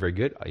 that's very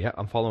good. Yeah,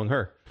 I'm following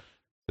her.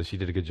 So she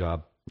did a good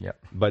job. Yeah.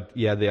 But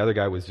yeah, the other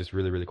guy was just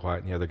really, really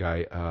quiet. And the other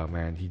guy,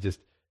 man, he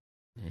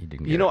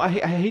didn't. I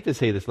hate to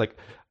say this. Like,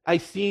 I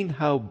seen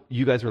how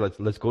you guys were like,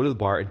 let's go to the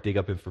bar and dig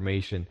up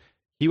information.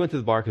 He went to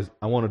the bar because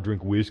I want to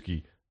drink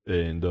whiskey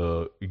and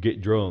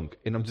get drunk.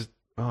 And I'm just,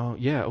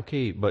 yeah,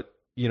 okay. But,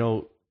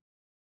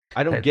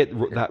 I don't get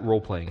that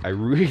role playing. I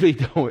really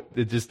don't.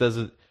 It just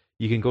doesn't.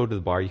 You can go to the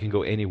bar. You can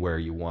go anywhere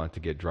you want to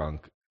get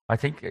drunk. I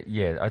think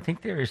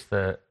there is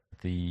the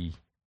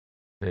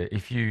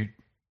if you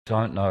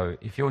don't know,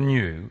 if you're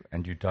new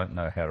and you don't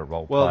know how to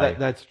role play,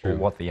 that's true. Or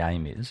what the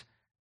aim is,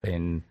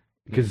 then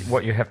because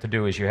what you have to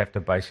do is you have to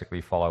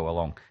basically follow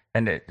along,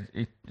 and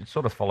it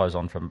sort of follows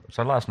on from.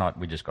 So last night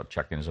we just got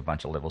chucked in as a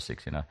bunch of level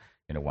 6 in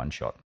a one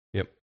shot.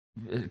 Yep.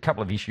 A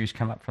couple of issues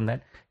come up from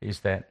that. Is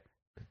that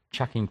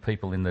chucking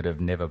people in that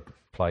have never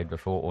played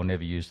before or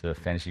never used the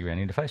Fantasy Ground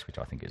interface, which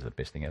I think is the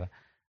best thing ever.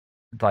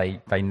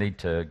 They need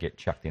to get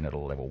chucked in at a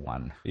level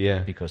 1. Yeah.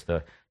 Because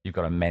you've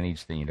got to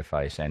manage the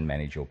interface and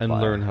manage your player.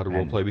 And learn how to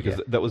role play, because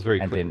that was very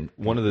clear. Then,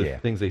 one of the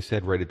things they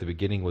said right at the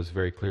beginning was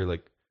very clear,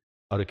 like,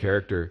 out of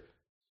character.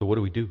 So what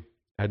do we do?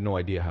 I had no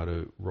idea how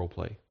to role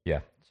play.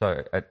 Yeah.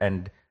 So,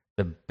 and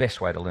the best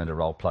way to learn to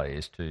role play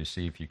is to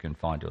see if you can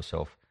find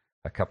yourself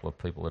a couple of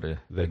people that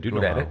are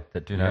good at it,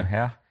 that do know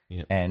how,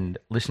 and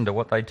listen to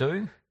what they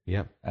do.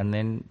 Yeah. And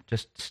then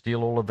just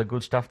steal all of the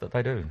good stuff that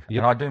they do. Yep.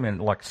 And I do mean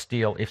like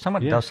steal. If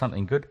someone does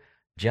something good,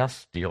 just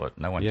steal it.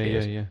 No one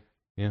cares.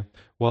 Yeah.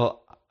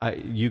 Well,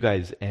 you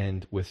guys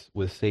end with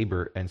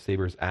Saber and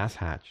Saber's ass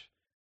hatch.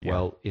 Yeah.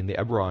 Well, in the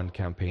Eberron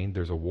campaign,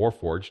 there's a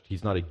Warforged.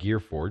 He's not a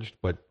Gearforged,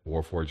 but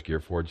Warforged,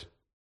 Gearforged,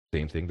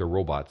 same thing. They're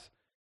robots.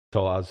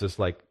 So I was just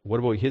like, what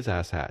about his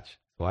ass hatch?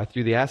 So I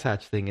threw the ass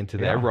hatch thing into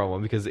the Eberron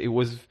one because it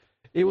was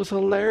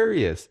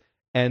hilarious.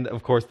 And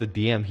of course, the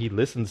DM, he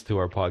listens to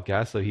our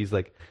podcast, so he's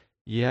like,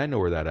 "Yeah, I know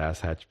where that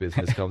asshatch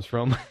business comes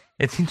from."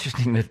 It's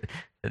interesting that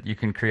you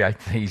can create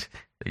these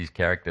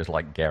characters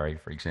like Gary,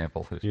 for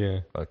example, who's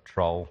a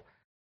troll.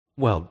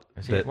 Well,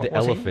 the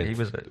elephant, he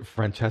was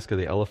Francesca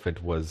the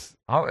elephant was.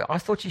 I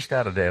thought she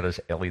started out as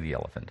Ellie the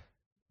elephant.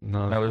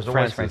 No, it was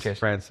always Frances.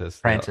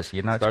 Frances,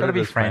 it's got to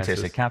be Frances.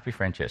 Frances. It can't be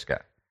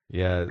Francesca.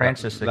 Yeah,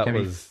 Frances. That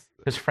was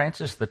Because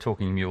Francis the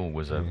Talking Mule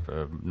was a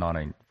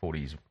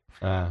 1940s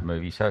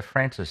movie, so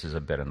Francis is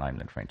a better name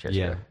than Francesca.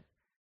 Yeah.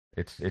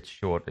 It's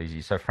short,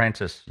 easy. So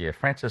Francis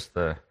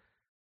the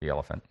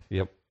elephant.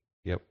 Yep.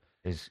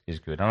 Is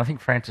good, and I think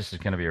Francis is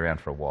going to be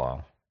around for a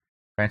while.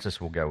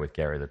 Francis will go with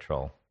Gary the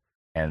Troll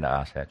and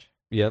Arshatch.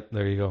 Yep.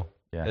 There you go.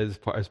 Yeah.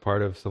 As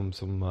part of some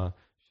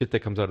shit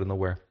that comes out of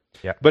nowhere.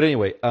 Yeah. But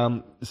anyway,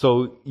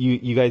 so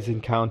you guys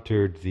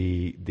encountered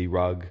the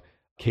rug.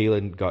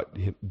 Kaylin got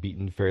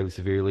beaten fairly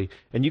severely,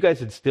 and you guys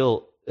had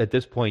still at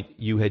this point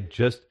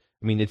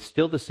it's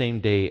still the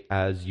same day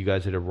as you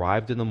guys had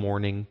arrived in the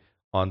morning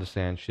on the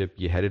sand ship.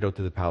 You headed out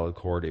to the Pallid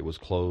Court. It was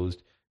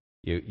closed.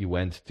 You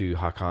went to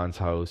Hakan's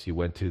house. You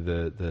went to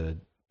the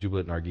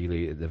Jubilant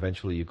Nargile. And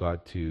eventually, you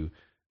got to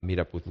meet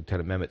up with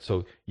Lieutenant Mehmet.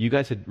 So you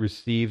guys had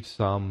received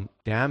some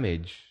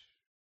damage.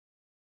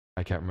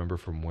 I can't remember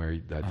from where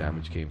that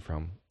damage came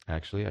from.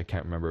 Actually, I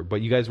can't remember. But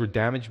you guys were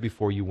damaged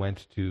before you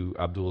went to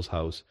Abdul's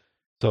house.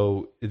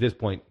 So at this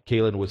point,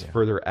 Kaylin was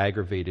further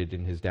aggravated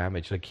in his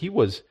damage. Like he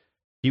was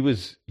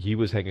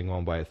hanging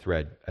on by a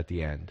thread at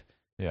the end.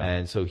 Yeah.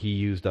 And so he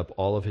used up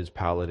all of his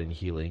paladin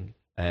healing.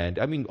 And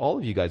I mean, all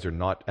of you guys are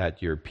not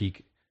at your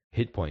peak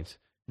hit points.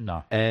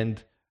 No.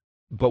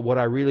 But what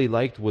I really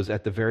liked was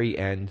at the very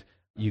end,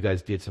 you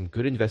guys did some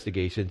good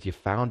investigations. You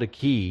found a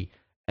key,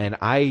 and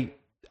I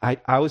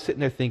was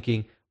sitting there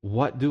thinking,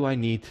 what do I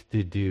need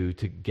to do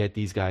to get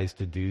these guys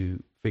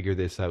to figure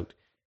this out?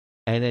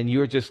 And then you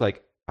were just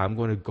like, I'm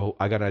going to go.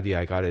 I got an idea.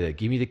 I got it.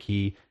 Give me the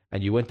key.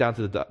 And you went down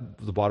to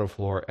the bottom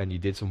floor and you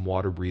did some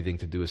water breathing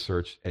to do a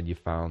search, and you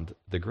found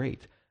the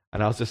grate.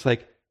 And I was just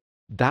like,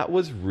 that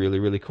was really,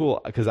 really cool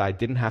because I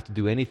didn't have to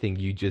do anything.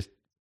 You just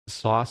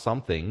saw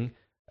something.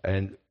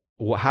 And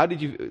how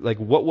did you, like,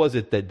 what was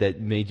it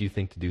that made you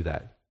think to do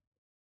that?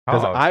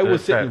 Because I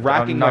was sitting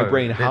racking my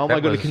brain. How am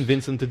I going to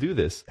convince them to do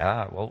this?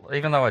 Well,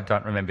 even though I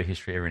don't remember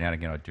history every now and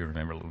again, I do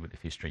remember a little bit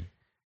of history.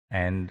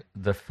 And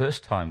the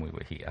first time we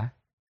were here,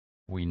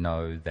 we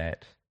know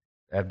that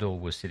Abdul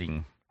was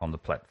sitting on the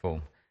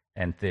platform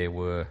and there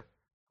were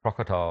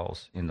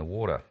crocodiles in the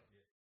water.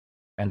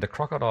 And the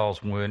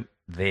crocodiles weren't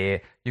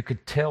there. You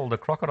could tell the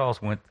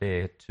crocodiles weren't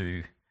there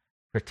to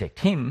protect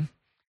him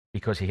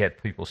because he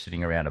had people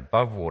sitting around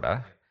above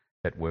water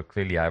that were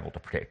clearly able to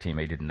protect him.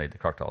 He didn't need the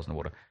crocodiles in the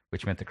water,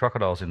 which meant the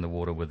crocodiles in the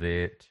water were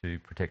there to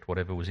protect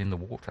whatever was in the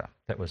water.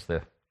 That was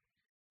the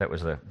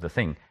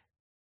thing.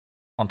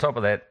 On top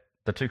of that,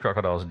 the two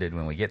crocodiles are dead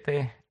when we get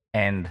there,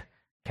 and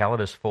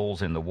Calidus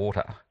falls in the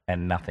water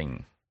and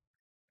nothing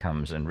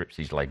comes and rips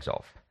his legs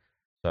off.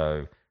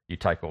 So you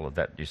take all of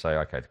that, you say,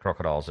 okay, the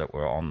crocodiles that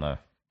were on the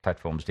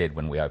platform's dead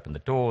when we opened the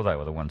door. They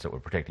were the ones that were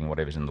protecting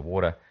whatever's in the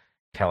water.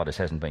 Calidus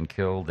hasn't been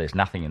killed. There's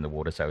nothing in the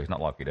water, so he's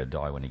not likely to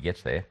die when he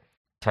gets there.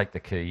 Take the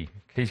key.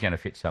 Key's going to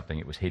fit something.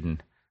 It was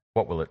hidden.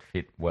 What will it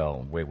fit?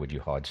 Well, where would you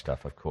hide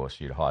stuff? Of course,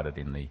 you'd hide it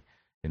in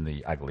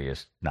the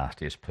ugliest,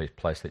 nastiest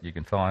place that you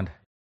can find,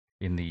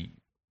 in the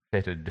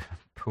fetid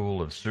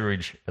pool of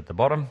sewage at the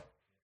bottom.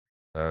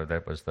 So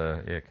that was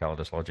the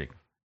Calidus logic.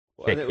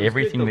 Check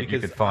everything that you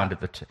could find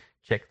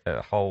check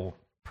the whole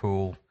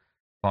pool,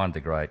 find the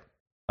grate,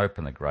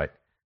 open the grate,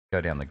 go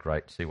down the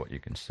grate, see what you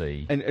can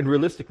see. And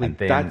realistically,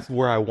 that's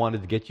where I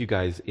wanted to get you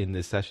guys in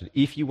this session.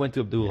 If you went to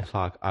Abdul's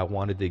Haq, I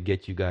wanted to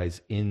get you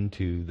guys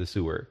into the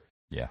sewer.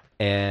 Yeah.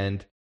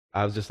 And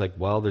I was just like,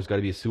 well, there's got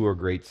to be a sewer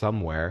grate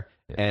somewhere.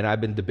 Yeah. And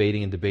I've been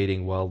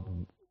debating, well,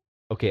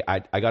 okay,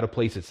 I got to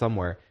place it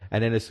somewhere.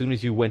 And then as soon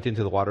as you went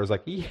into the water, I was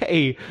like,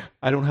 yay,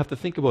 I don't have to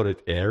think about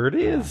it. There it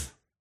is.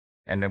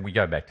 Yeah. And then we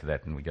go back to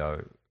that and we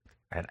go,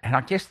 and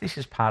I guess this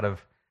is part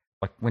of,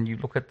 like, when you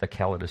look at the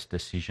Calidus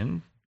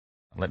decision,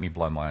 let me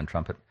blow my own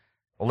trumpet,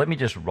 or let me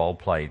just role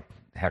play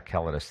how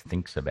Calidus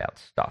thinks about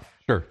stuff.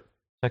 Sure.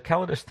 So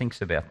Calidus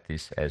thinks about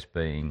this as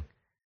being,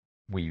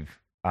 we've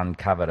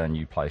uncovered a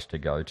new place to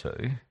go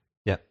to.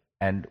 Yeah.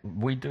 And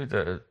we do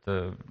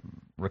the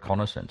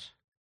reconnaissance.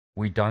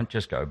 We don't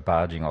just go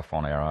barging off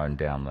on our own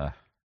down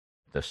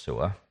the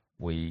sewer.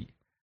 We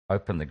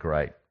open the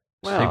grate,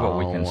 see what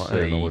we can see. I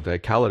don't know what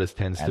that. Calidus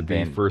tends to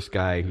be the first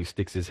guy who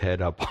sticks his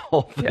head up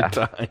all the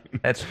time.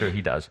 That's true,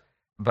 he does.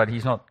 But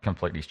he's not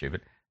completely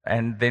stupid.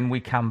 And then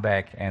we come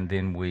back and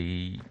then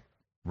we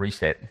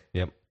reset,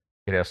 get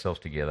ourselves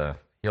together,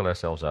 heal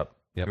ourselves up,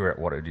 figure out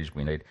what it is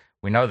we need.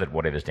 We know that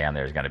whatever's down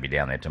there is going to be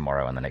down there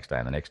tomorrow and the next day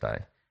and the next day.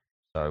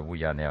 So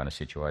we are now in a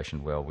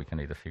situation where we can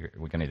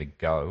either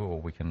go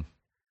or we can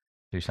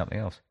do something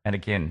else. And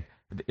again,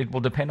 it will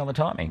depend on the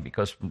timing,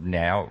 because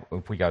now,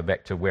 if we go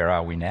back to where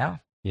are we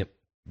now,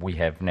 we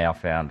have now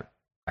found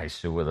a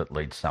sewer that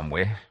leads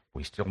somewhere.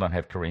 We still don't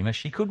have Karima.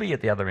 She could be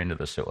at the other end of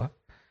the sewer.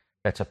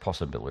 That's a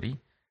possibility.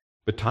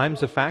 But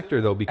time's a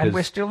factor, though, because... And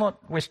we're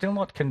still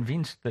not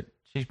convinced that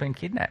she's been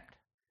kidnapped.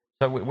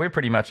 So we're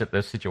pretty much at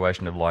the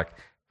situation of, like,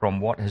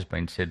 from what has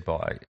been said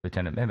by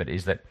Lieutenant Mehmet,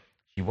 is that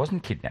she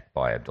wasn't kidnapped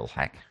by Abdul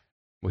Haq.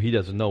 Well, he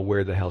doesn't know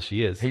where the hell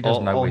she is. He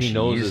doesn't know where she is.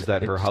 All he knows is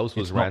that her house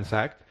was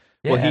ransacked.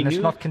 Yeah, well, it's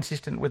not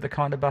consistent with the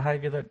kind of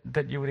behavior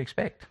that you would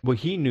expect. Well,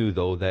 he knew,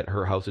 though, that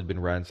her house had been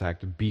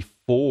ransacked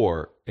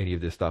before any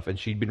of this stuff, and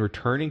she'd been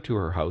returning to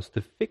her house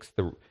to fix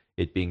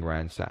it being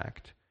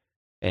ransacked.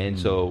 And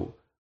so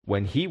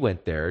when he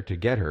went there to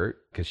get her,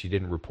 because she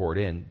didn't report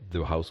in,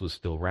 the house was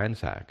still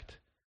ransacked.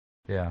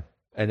 Yeah.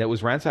 And it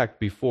was ransacked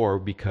before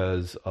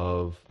because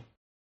of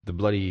the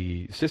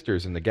bloody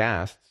sisters and the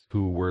Gasts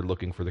who were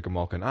looking for the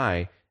Gamalkan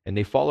Eye, and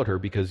they followed her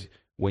because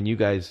when you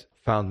guys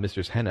found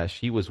Mistress Henna,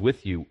 she was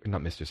with you,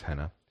 not Mistress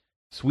Henna,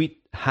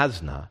 Sweet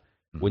Hasna.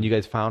 When you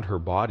guys found her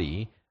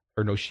body,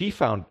 or no, she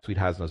found Sweet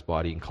Hasna's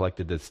body and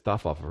collected the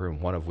stuff off of her,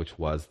 and one of which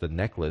was the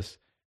necklace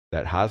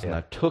that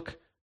Hasna took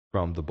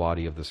from the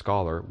body of the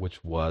scholar,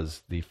 which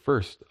was the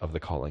first of the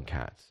calling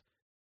cats.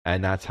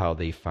 And that's how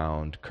they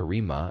found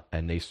Karima,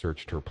 and they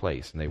searched her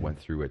place, and they went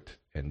through it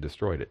and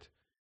destroyed it.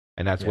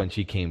 And that's when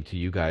she came to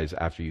you guys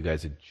after you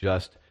guys had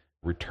just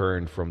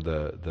returned from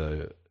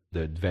the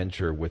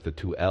adventure with the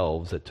two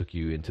elves that took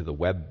you into the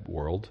web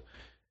world.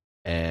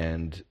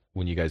 And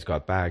when you guys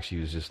got back, she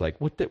was just like,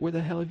 where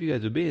the hell have you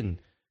guys been?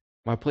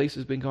 My place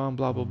has been gone,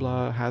 blah, blah,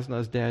 blah.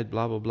 Hasna's dead,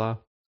 blah, blah, blah.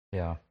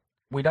 Yeah.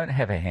 We don't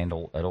have a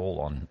handle at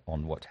all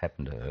on what's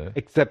happened to her.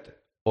 Except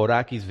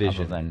Oraki's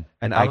vision.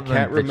 I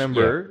can't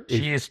remember.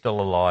 She is still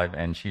alive,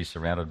 and she's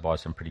surrounded by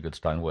some pretty good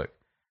stonework.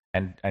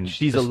 And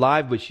she's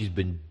alive, but she's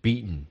been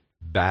beaten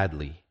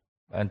badly.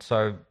 And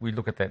so we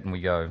look at that and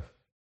we go,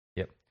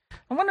 yep.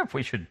 I wonder if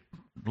we should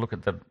look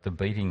at the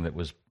beating that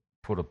was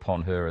put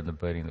upon her and the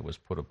beating that was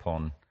put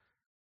upon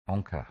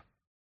Onka.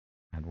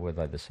 And were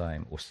they the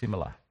same or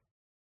similar?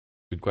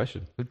 Good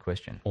question. Good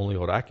question. Only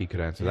Oraki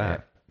could answer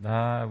that.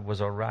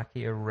 Was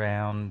Oraki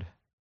around?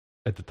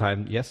 At the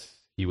time, yes.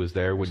 He was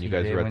there when you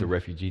guys were at the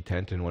refugee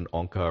tent and when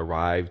Onka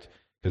arrived.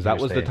 Because that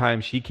was the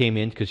time she came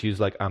in because she was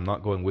like, I'm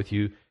not going with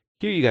you.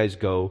 Here you guys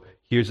go.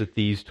 Here's a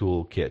thieves'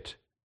 tool kit.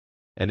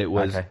 And it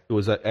was a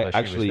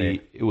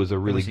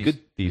really good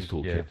thieves'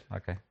 tool kit.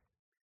 Okay.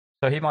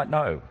 So he might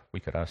know we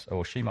could ask,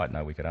 or she might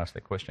know we could ask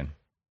that question.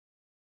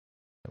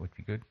 That would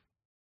be good.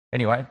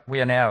 Anyway, we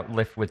are now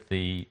left with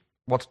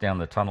what's down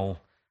the tunnel,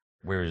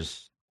 where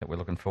is that we're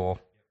looking for.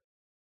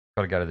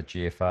 Got to go to the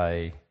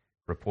GFA,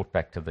 report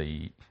back to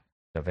the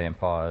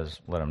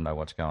vampires, let them know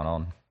what's going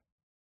on.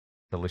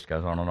 The list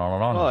goes on and on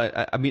and on.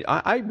 Well, I mean,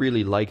 I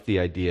really like the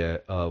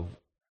idea of,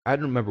 I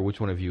don't remember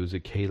which one of you, is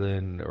it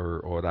Kaylin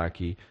or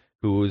Oraki,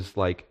 who was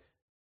like,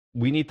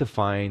 we need to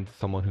find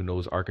someone who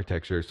knows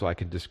architecture so I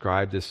can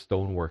describe this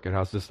stonework. And I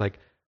was just like,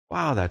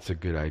 wow, that's a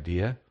good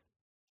idea.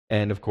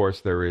 And of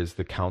course, there is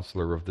the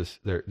counselor of this,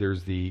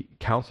 there's the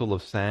Council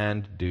of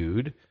Sand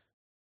dude,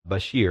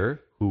 Bashir,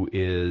 who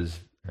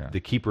is the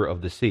keeper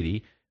of the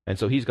city. And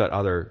so he's got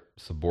other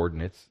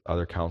subordinates,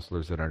 other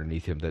counselors that are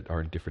underneath him that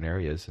are in different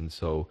areas. And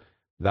so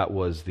that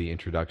was the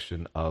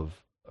introduction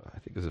of, I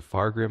think, is it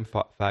Fargrim,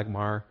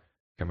 Fagmar? I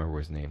can't remember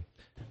his name.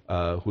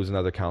 Who's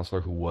another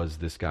counselor who was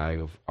this guy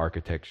of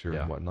architecture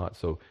and whatnot.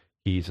 So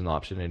he's an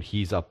option. And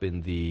he's up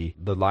in the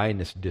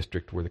Lioness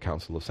district where the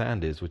Council of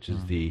Sand is, which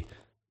is the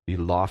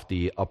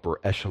lofty upper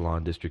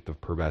echelon district of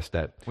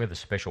Purbastet. Where the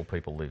special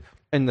people live.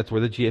 And that's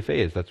where the GFA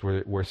is. That's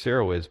where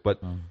Sero is.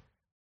 But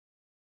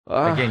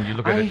again, you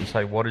look at it and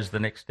say, what is the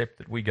next step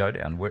that we go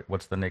down?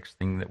 What's the next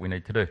thing that we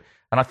need to do?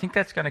 And I think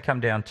that's going to come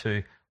down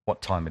to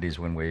what time it is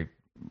when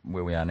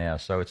where we are now.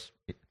 So it's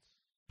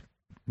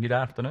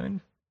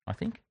mid-afternoon, I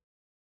think.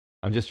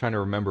 I'm just trying to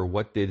remember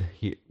what did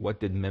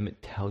Mehmet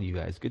tell you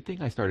guys? Good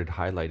thing I started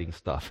highlighting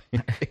stuff.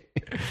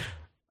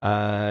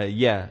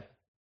 Yeah.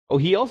 Oh,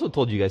 he also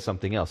told you guys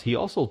something else. He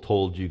also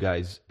told you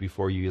guys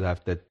before you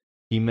left that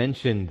he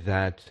mentioned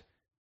that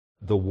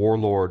the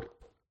warlord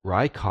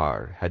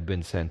Raikar had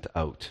been sent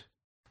out.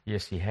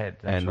 Yes, he had.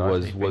 That's and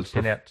right. was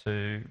sent out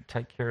to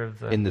take care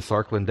of in the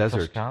Sarkland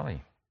Desert.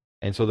 Toskali.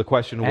 And so the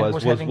question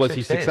was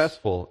he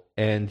successful?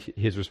 And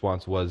his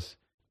response was,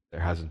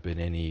 there hasn't been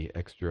any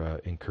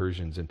extra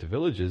incursions into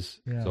villages,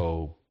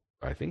 so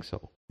I think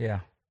so.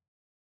 Yeah.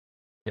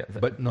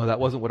 But no, that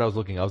wasn't what I was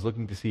looking. I was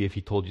looking to see if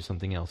he told you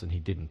something else, and he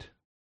didn't.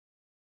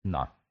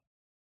 No.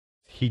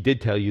 He did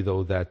tell you,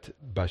 though, that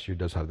Bashir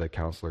does have that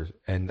counselor.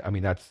 And, I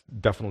mean, that's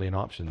definitely an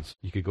option.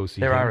 You could go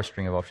see There are a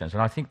string of options.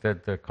 And I think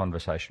that the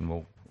conversation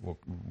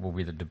will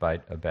be the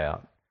debate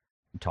about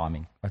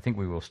timing. I think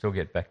we will still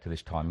get back to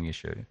this timing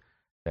issue,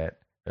 that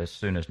as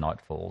soon as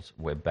night falls,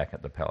 we're back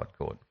at the Pallid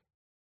Court.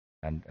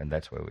 And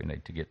that's where we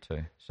need to get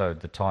to. So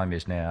the time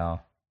is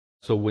now.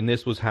 So when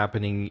this was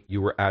happening, you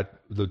were at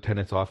the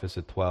lieutenant's office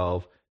at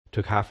 12.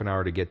 Took half an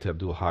hour to get to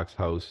Abdul Haq's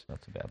house.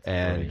 That's about 3.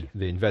 And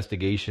the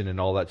investigation and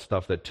all that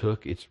stuff that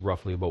took, it's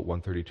roughly about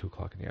 1:30, 2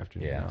 o'clock in the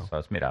afternoon. Yeah, now. So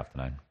it's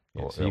mid-afternoon.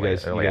 Yeah, so you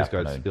guys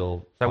got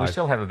still. So we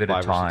still have a bit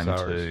of 5 or 6 time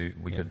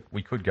hours.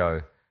 We could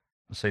go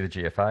see the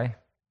GFA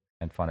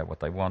and find out what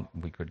they want.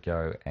 We could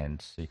go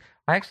and see.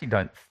 I actually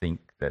don't think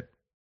that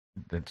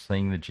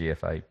seeing the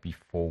GFA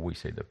before we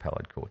see the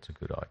Pallid Court's a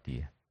good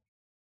idea.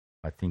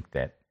 I think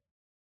that,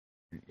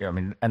 I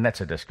mean, and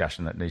that's a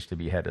discussion that needs to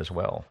be had as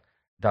well.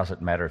 Does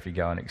it matter if you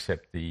go and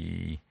accept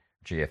the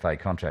GFA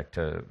contract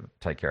to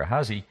take care of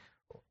Hazi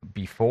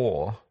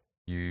before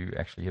you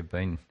actually have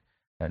been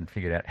and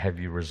figured out, have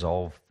you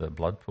resolved the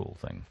blood pool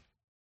thing?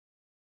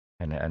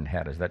 And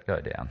how does that go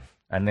down?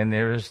 And then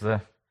there is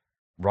the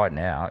right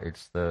now,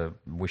 it's the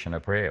wish and a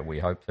prayer. We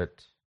hope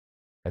that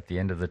at the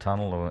end of the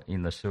tunnel or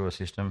in the sewer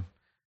system,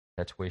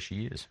 that's where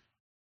she is.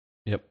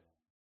 Yep.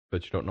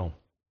 But you don't know.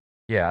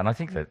 Yeah, and I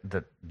think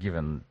that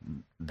given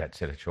that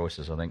set of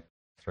choices, I think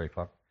 3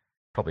 o'clock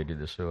probably do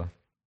the sewer.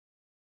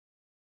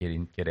 Get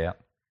in, get out.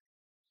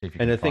 See if you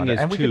And can the thing find it. is,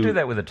 and we could too- do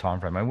that with a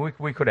time frame. I mean,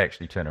 we could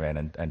actually turn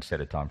around and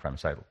set a time frame and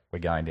say, look, we're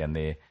going down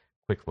there,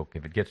 quick look.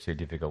 If it gets too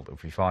difficult,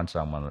 if we find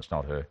someone that's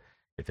not her,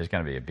 if there's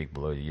going to be a big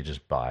blue, you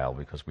just bail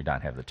because we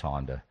don't have the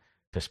time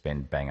to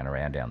spend banging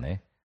around down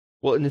there.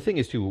 Well, and the thing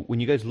is, too, when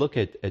you guys look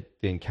at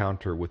the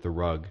encounter with the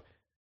rug,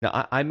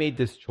 now I made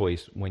this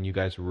choice when you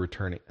guys were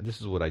returning.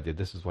 This is what I did.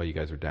 This is why you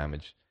guys are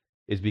damaged.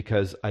 Is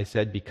because I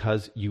said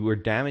because you were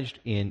damaged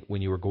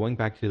when you were going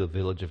back to the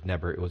village of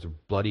Neber, it was a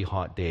bloody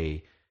hot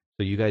day.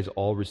 So you guys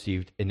all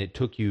received, and it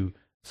took you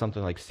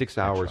something like 6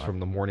 hours right.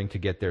 from the morning to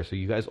get there. So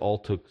you guys all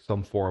took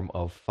some form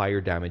of fire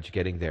damage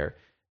getting there.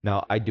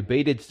 Now, I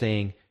debated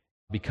saying,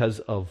 because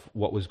of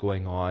what was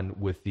going on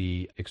with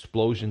the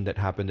explosion that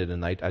happened in the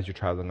night as you're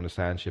traveling on a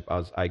sand ship,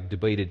 I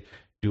debated,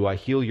 do I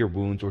heal your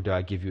wounds or do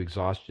I give you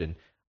exhaustion?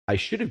 I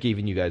should have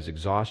given you guys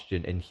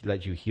exhaustion and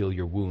let you heal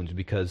your wounds,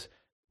 because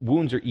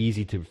wounds are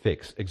easy to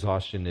fix.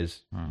 Exhaustion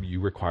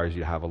requires you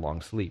to have a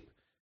long sleep.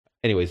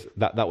 Anyways,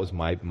 that was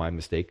my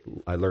mistake.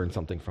 I learned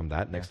something from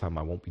that. Next time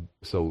I won't be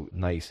so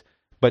nice.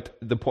 But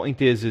the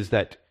point is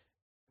that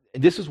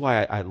this is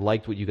why I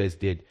liked what you guys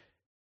did.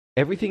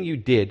 Everything you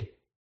did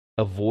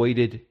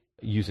avoided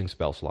using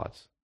spell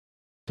slots.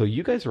 So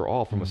you guys are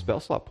all, from a spell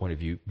slot point of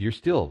view, you're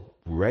still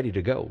ready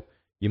to go.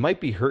 You might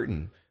be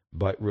hurting,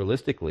 but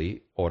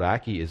realistically,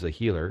 Oraki is a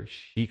healer.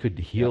 She could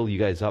heal you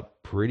guys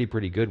up pretty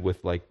good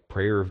with like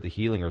Prayer of the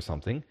Healing or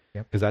something,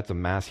 because that's a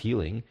mass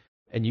healing.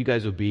 And you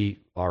guys would be,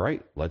 all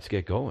right, let's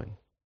get going.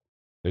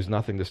 There's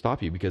nothing to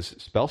stop you, because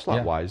spell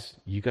slot wise,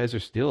 you guys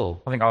are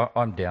still... I think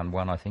I'm down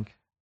one, I think.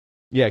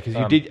 Yeah, because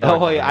you did...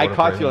 Oh, yeah, I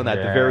caught you on that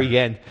at the very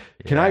end.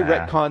 Can I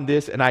Yeah. retcon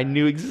this? And I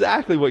knew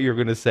exactly what you were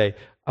going to say.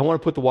 I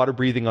want to put the water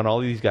breathing on all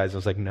of these guys. I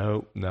was like,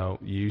 no,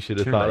 you should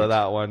have Too thought of late.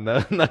 that one.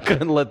 No, I'm not going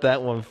to let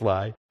that one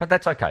fly. But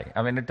that's okay.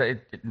 I mean,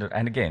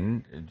 and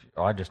again,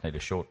 I just need a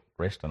short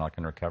rest and I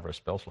can recover a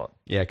spell slot.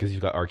 Yeah, because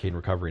you've got Arcane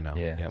Recovery now.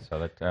 Yeah.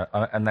 So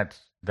and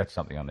that's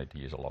something I need to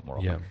use a lot more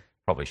often. Yeah.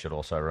 Probably should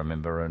also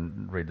remember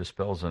and read the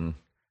spells and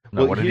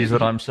know Well, what it here's- is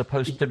that I'm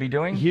supposed to be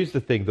doing. Here's the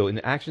thing, though. In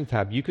the Actions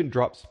tab, you can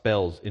drop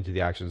spells into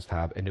the Actions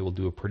tab, and it will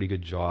do a pretty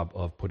good job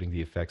of putting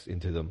the effects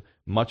into them.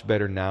 Much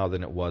better now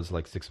than it was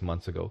like 6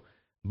 months ago.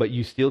 But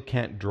you still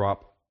can't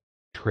drop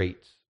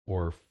traits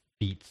or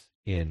feats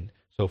in.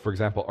 So, for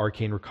example,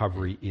 Arcane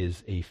Recovery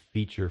is a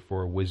feature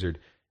for a wizard.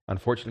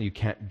 Unfortunately, you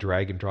can't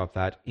drag and drop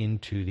that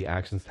into the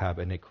Actions tab,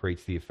 and it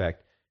creates the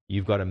effect.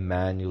 You've got to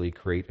manually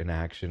create an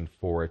action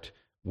for it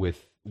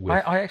with...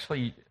 I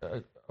actually,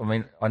 I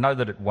mean, I know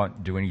that it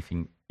won't do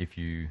anything if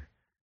you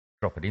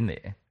drop it in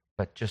there,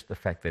 but just the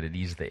fact that it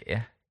is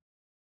there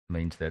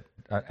means that,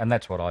 and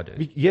that's what I do.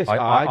 Yes,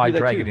 I do that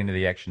drag too. it into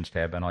the Actions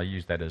tab, and I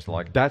use that as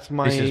like, That's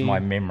my... this is my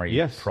memory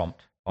Yes.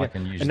 prompt. I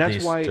can use and that's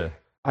this why to...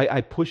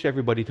 I push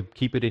everybody to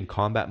keep it in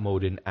combat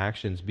mode in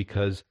Actions,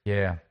 because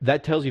Yeah.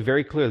 that tells you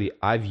very clearly,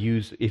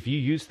 if you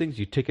use things,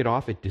 you tick it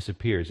off, it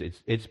disappears.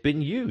 It's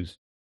been used.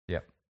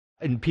 Yep.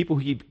 And people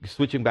keep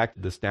switching back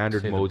to the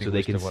standard See the mode big so they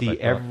list can of what see they've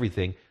got.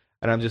 everything.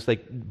 And I'm just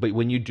like, but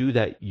when you do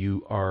that,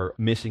 you are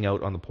missing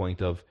out on the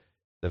point of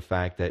the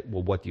fact that,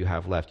 well, what do you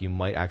have left? You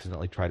might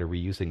accidentally try to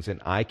reuse things.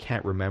 And I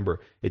can't remember.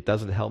 It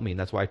doesn't help me. And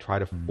that's why I try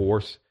to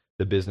force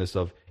the business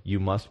of, you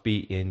must be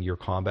in your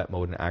combat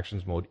mode and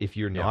actions mode. If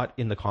you're not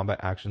in the combat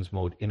actions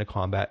mode in a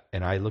combat,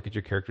 and I look at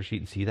your character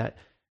sheet and see that,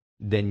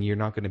 then you're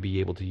not going to be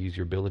able to use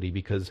your ability,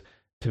 because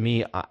to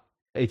me,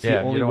 it's the you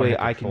only don't wanna way have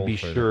to I can fall be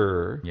through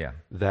sure Yeah.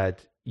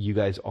 that you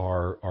guys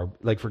are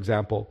like, for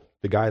example,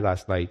 the guy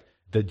last night,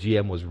 the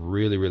GM was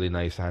really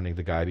nice handling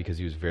the guy, because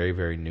he was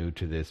very new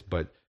to this,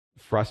 but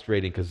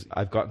frustrating, because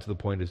I've gotten to the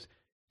point is,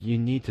 you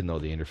need to know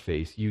the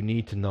interface, you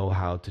need to know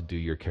how to do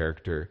your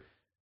character,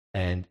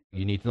 and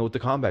you need to know what the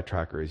combat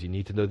tracker is, you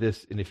need to know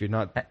this, and if you're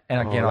not...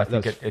 And again, I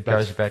think it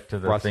goes that's back to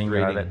the thing,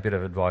 frustrating. that bit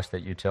of advice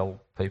that you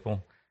tell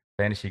people.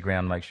 Fantasy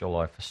Ground makes your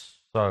life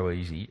so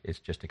easy. It's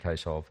just a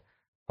case of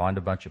find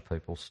a bunch of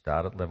people,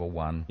 start at level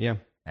 1, Yeah,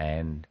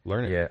 and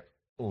learn it. Yeah,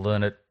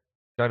 learn it.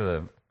 Go to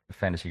the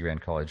Fantasy Ground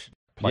College,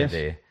 play Yes.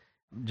 there.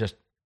 Just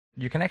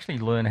you can actually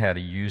learn how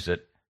to use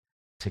it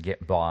to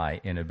get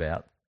by in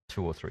about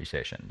 2 or 3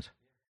 sessions,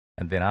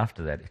 and then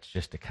after that, it's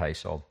just a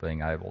case of being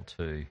able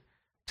to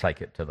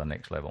take it to the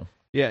next level.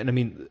 Yeah, and I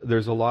mean,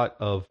 there's a lot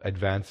of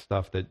advanced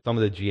stuff that some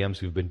of the GMs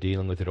who've been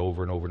dealing with it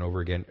over and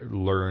over again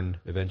learn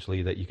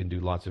eventually, that you can do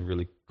lots of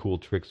really cool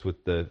tricks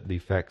with the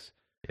effects.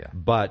 Yeah.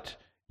 But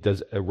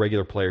does a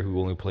regular player who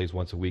only plays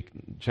once a week,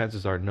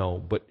 chances are no.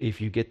 But if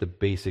you get the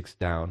basics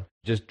down,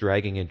 just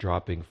dragging and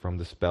dropping from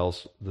the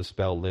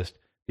spell list,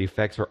 the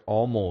effects are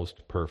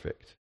almost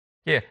perfect.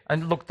 Yeah,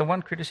 and look, the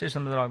one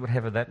criticism that I would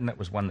have of that, and that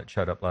was one that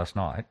showed up last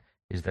night,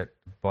 is that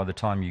by the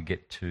time you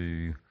get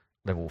to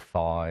level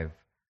 5,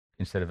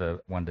 instead of a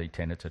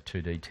 1d10, it's a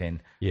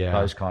 2d10, Yeah.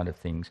 those kind of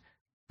things.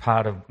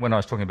 part of when I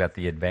was talking about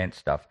the advanced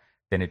stuff,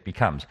 then it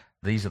becomes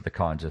these are the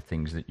kinds of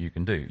things that you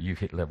can do. You've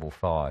hit level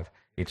 5.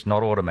 It's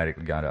not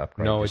automatically going to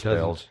upgrade your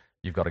spells. Doesn't.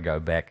 You've got to go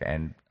back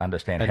and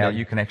understand And how then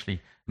you can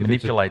actually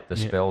manipulate the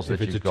spells that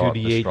you've got. If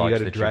it's a 2d8, you got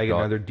to that drag you've got.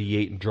 another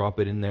d8 and drop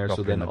it in there. Drop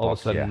So it then in the all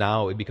box, of a sudden yeah.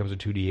 now it becomes a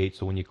 2d8.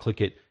 So when you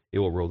click it, it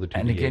will roll the 2d8.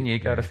 And again, you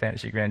go to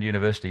Fantasy Ground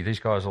University. These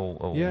guys will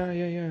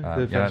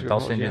they'll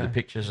send you the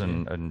pictures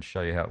and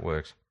show you how it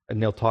works.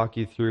 And they'll talk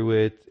you through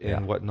it and Yeah.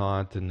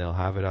 whatnot, and they'll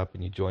have it up,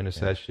 and you join a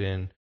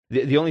session.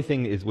 The only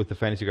thing is with the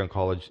Fantasy Ground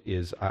College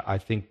is I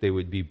think they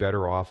would be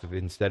better off if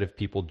instead of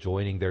people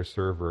joining their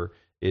server,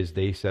 is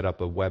they set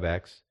up a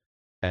WebEx,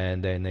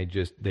 and then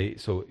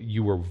so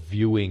you were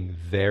viewing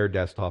their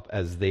desktop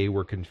as they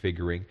were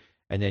configuring,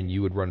 and then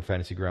you would run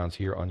Fantasy Grounds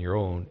here on your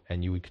own,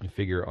 and you would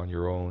configure on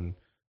your own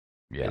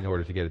in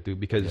order to get it through.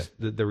 Because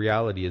the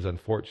reality is,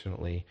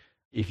 unfortunately,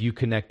 if you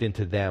connect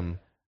into them,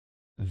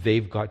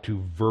 they've got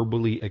to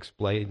verbally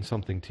explain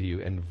something to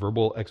you, and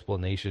verbal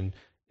explanation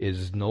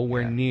is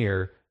nowhere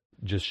near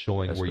just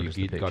showing As where good as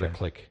the you've got to picture.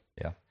 click.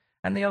 Yeah.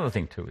 And the other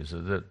thing, too, is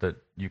that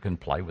you can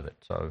play with it.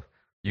 So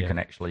you Yeah. can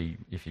actually,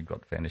 if you've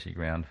got Fantasy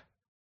Ground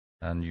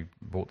and you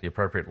bought the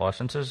appropriate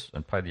licenses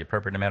and paid the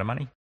appropriate amount of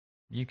money,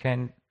 you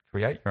can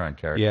create your own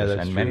characters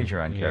that's and true. manage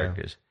your own Yeah.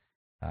 characters.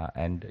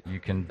 And you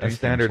can do A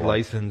standard things like,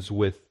 license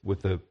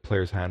with the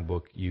player's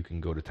handbook, you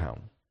can go to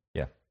town.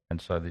 Yeah.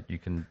 And so that you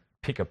can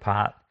pick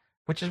apart,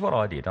 which is what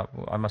I did.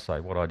 I must say,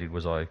 what I did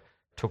was I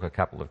took a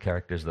couple of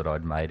characters that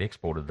I'd made,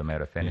 exported them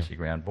out of Fantasy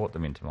Ground, brought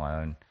them into my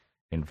own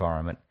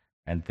environment,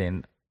 and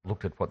then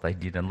looked at what they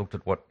did and looked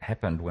at what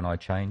happened when I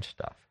changed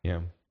stuff.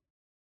 Yeah.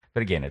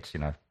 But again, it's,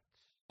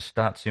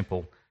 start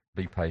simple,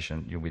 be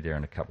patient. You'll be there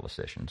in a couple of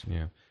sessions.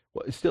 Yeah.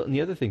 Well, still, and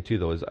the other thing too,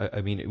 though, is I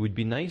mean, it would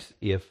be nice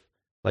if,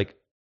 like,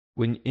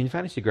 when in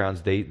Fantasy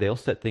Grounds, they'll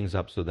set things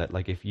up so that,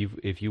 like, if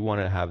you want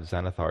to have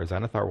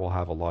Xanathar will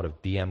have a lot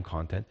of DM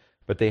content,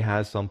 but they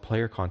have some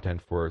player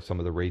content for some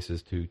of the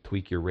races to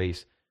tweak your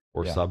race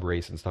or sub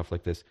race and stuff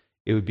like this.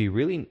 It would be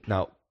really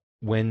now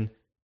when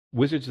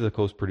Wizards of the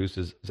Coast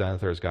produces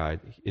Xanathar's Guide,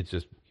 it's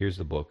just here's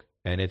the book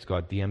and it's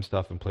got DM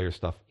stuff and player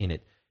stuff in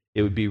it.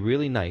 It would be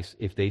really nice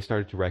if they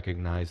started to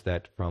recognize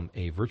that from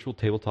a virtual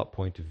tabletop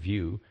point of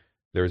view,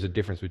 there is a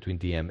difference between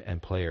DM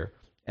and player.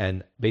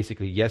 And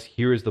basically, yes,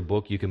 here is the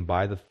book. You can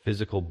buy the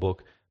physical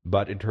book.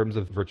 But in terms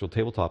of virtual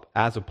tabletop,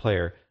 as a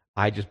player,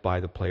 I just buy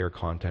the player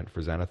content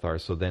for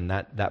Xanathar. So then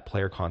that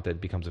player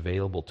content becomes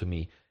available to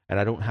me. And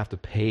I don't have to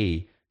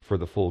pay for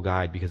the full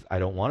guide because I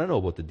don't want to know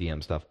about the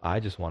DM stuff. I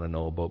just want to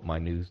know about my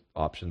new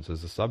options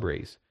as a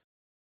sub-race.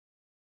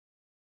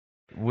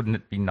 Wouldn't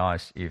it be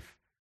nice if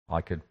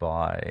I could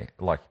buy,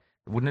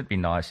 wouldn't it be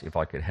nice if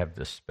I could have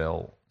the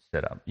spell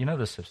set up? You know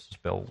the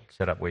spell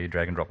set up where you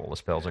drag and drop all the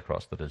spells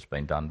across that has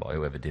been done by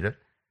whoever did it?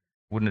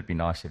 Wouldn't it be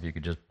nice if you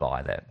could just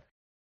buy that?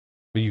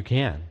 But you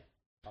can.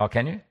 Oh,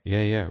 can you?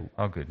 Yeah.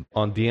 Oh, good.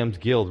 On DM's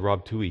Guild,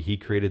 Rob Toohey, he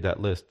created that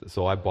list.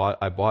 So I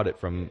bought it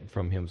from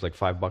him. It was like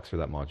 $5 for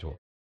that module.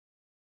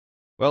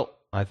 Well,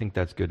 I think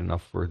that's good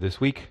enough for this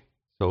week.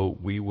 So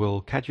we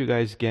will catch you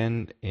guys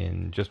again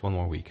in just one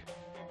more week.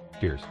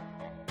 Cheers.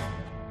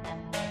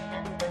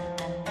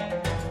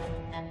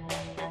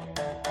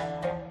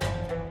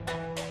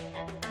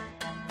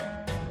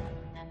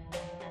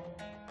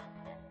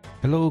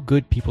 Hello,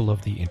 good people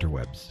of the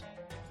interwebs.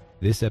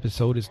 This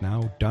episode is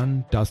now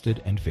done,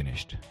 dusted, and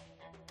finished.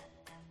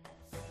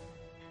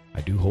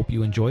 I do hope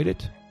you enjoyed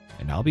it,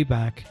 and I'll be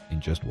back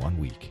in just 1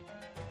 week.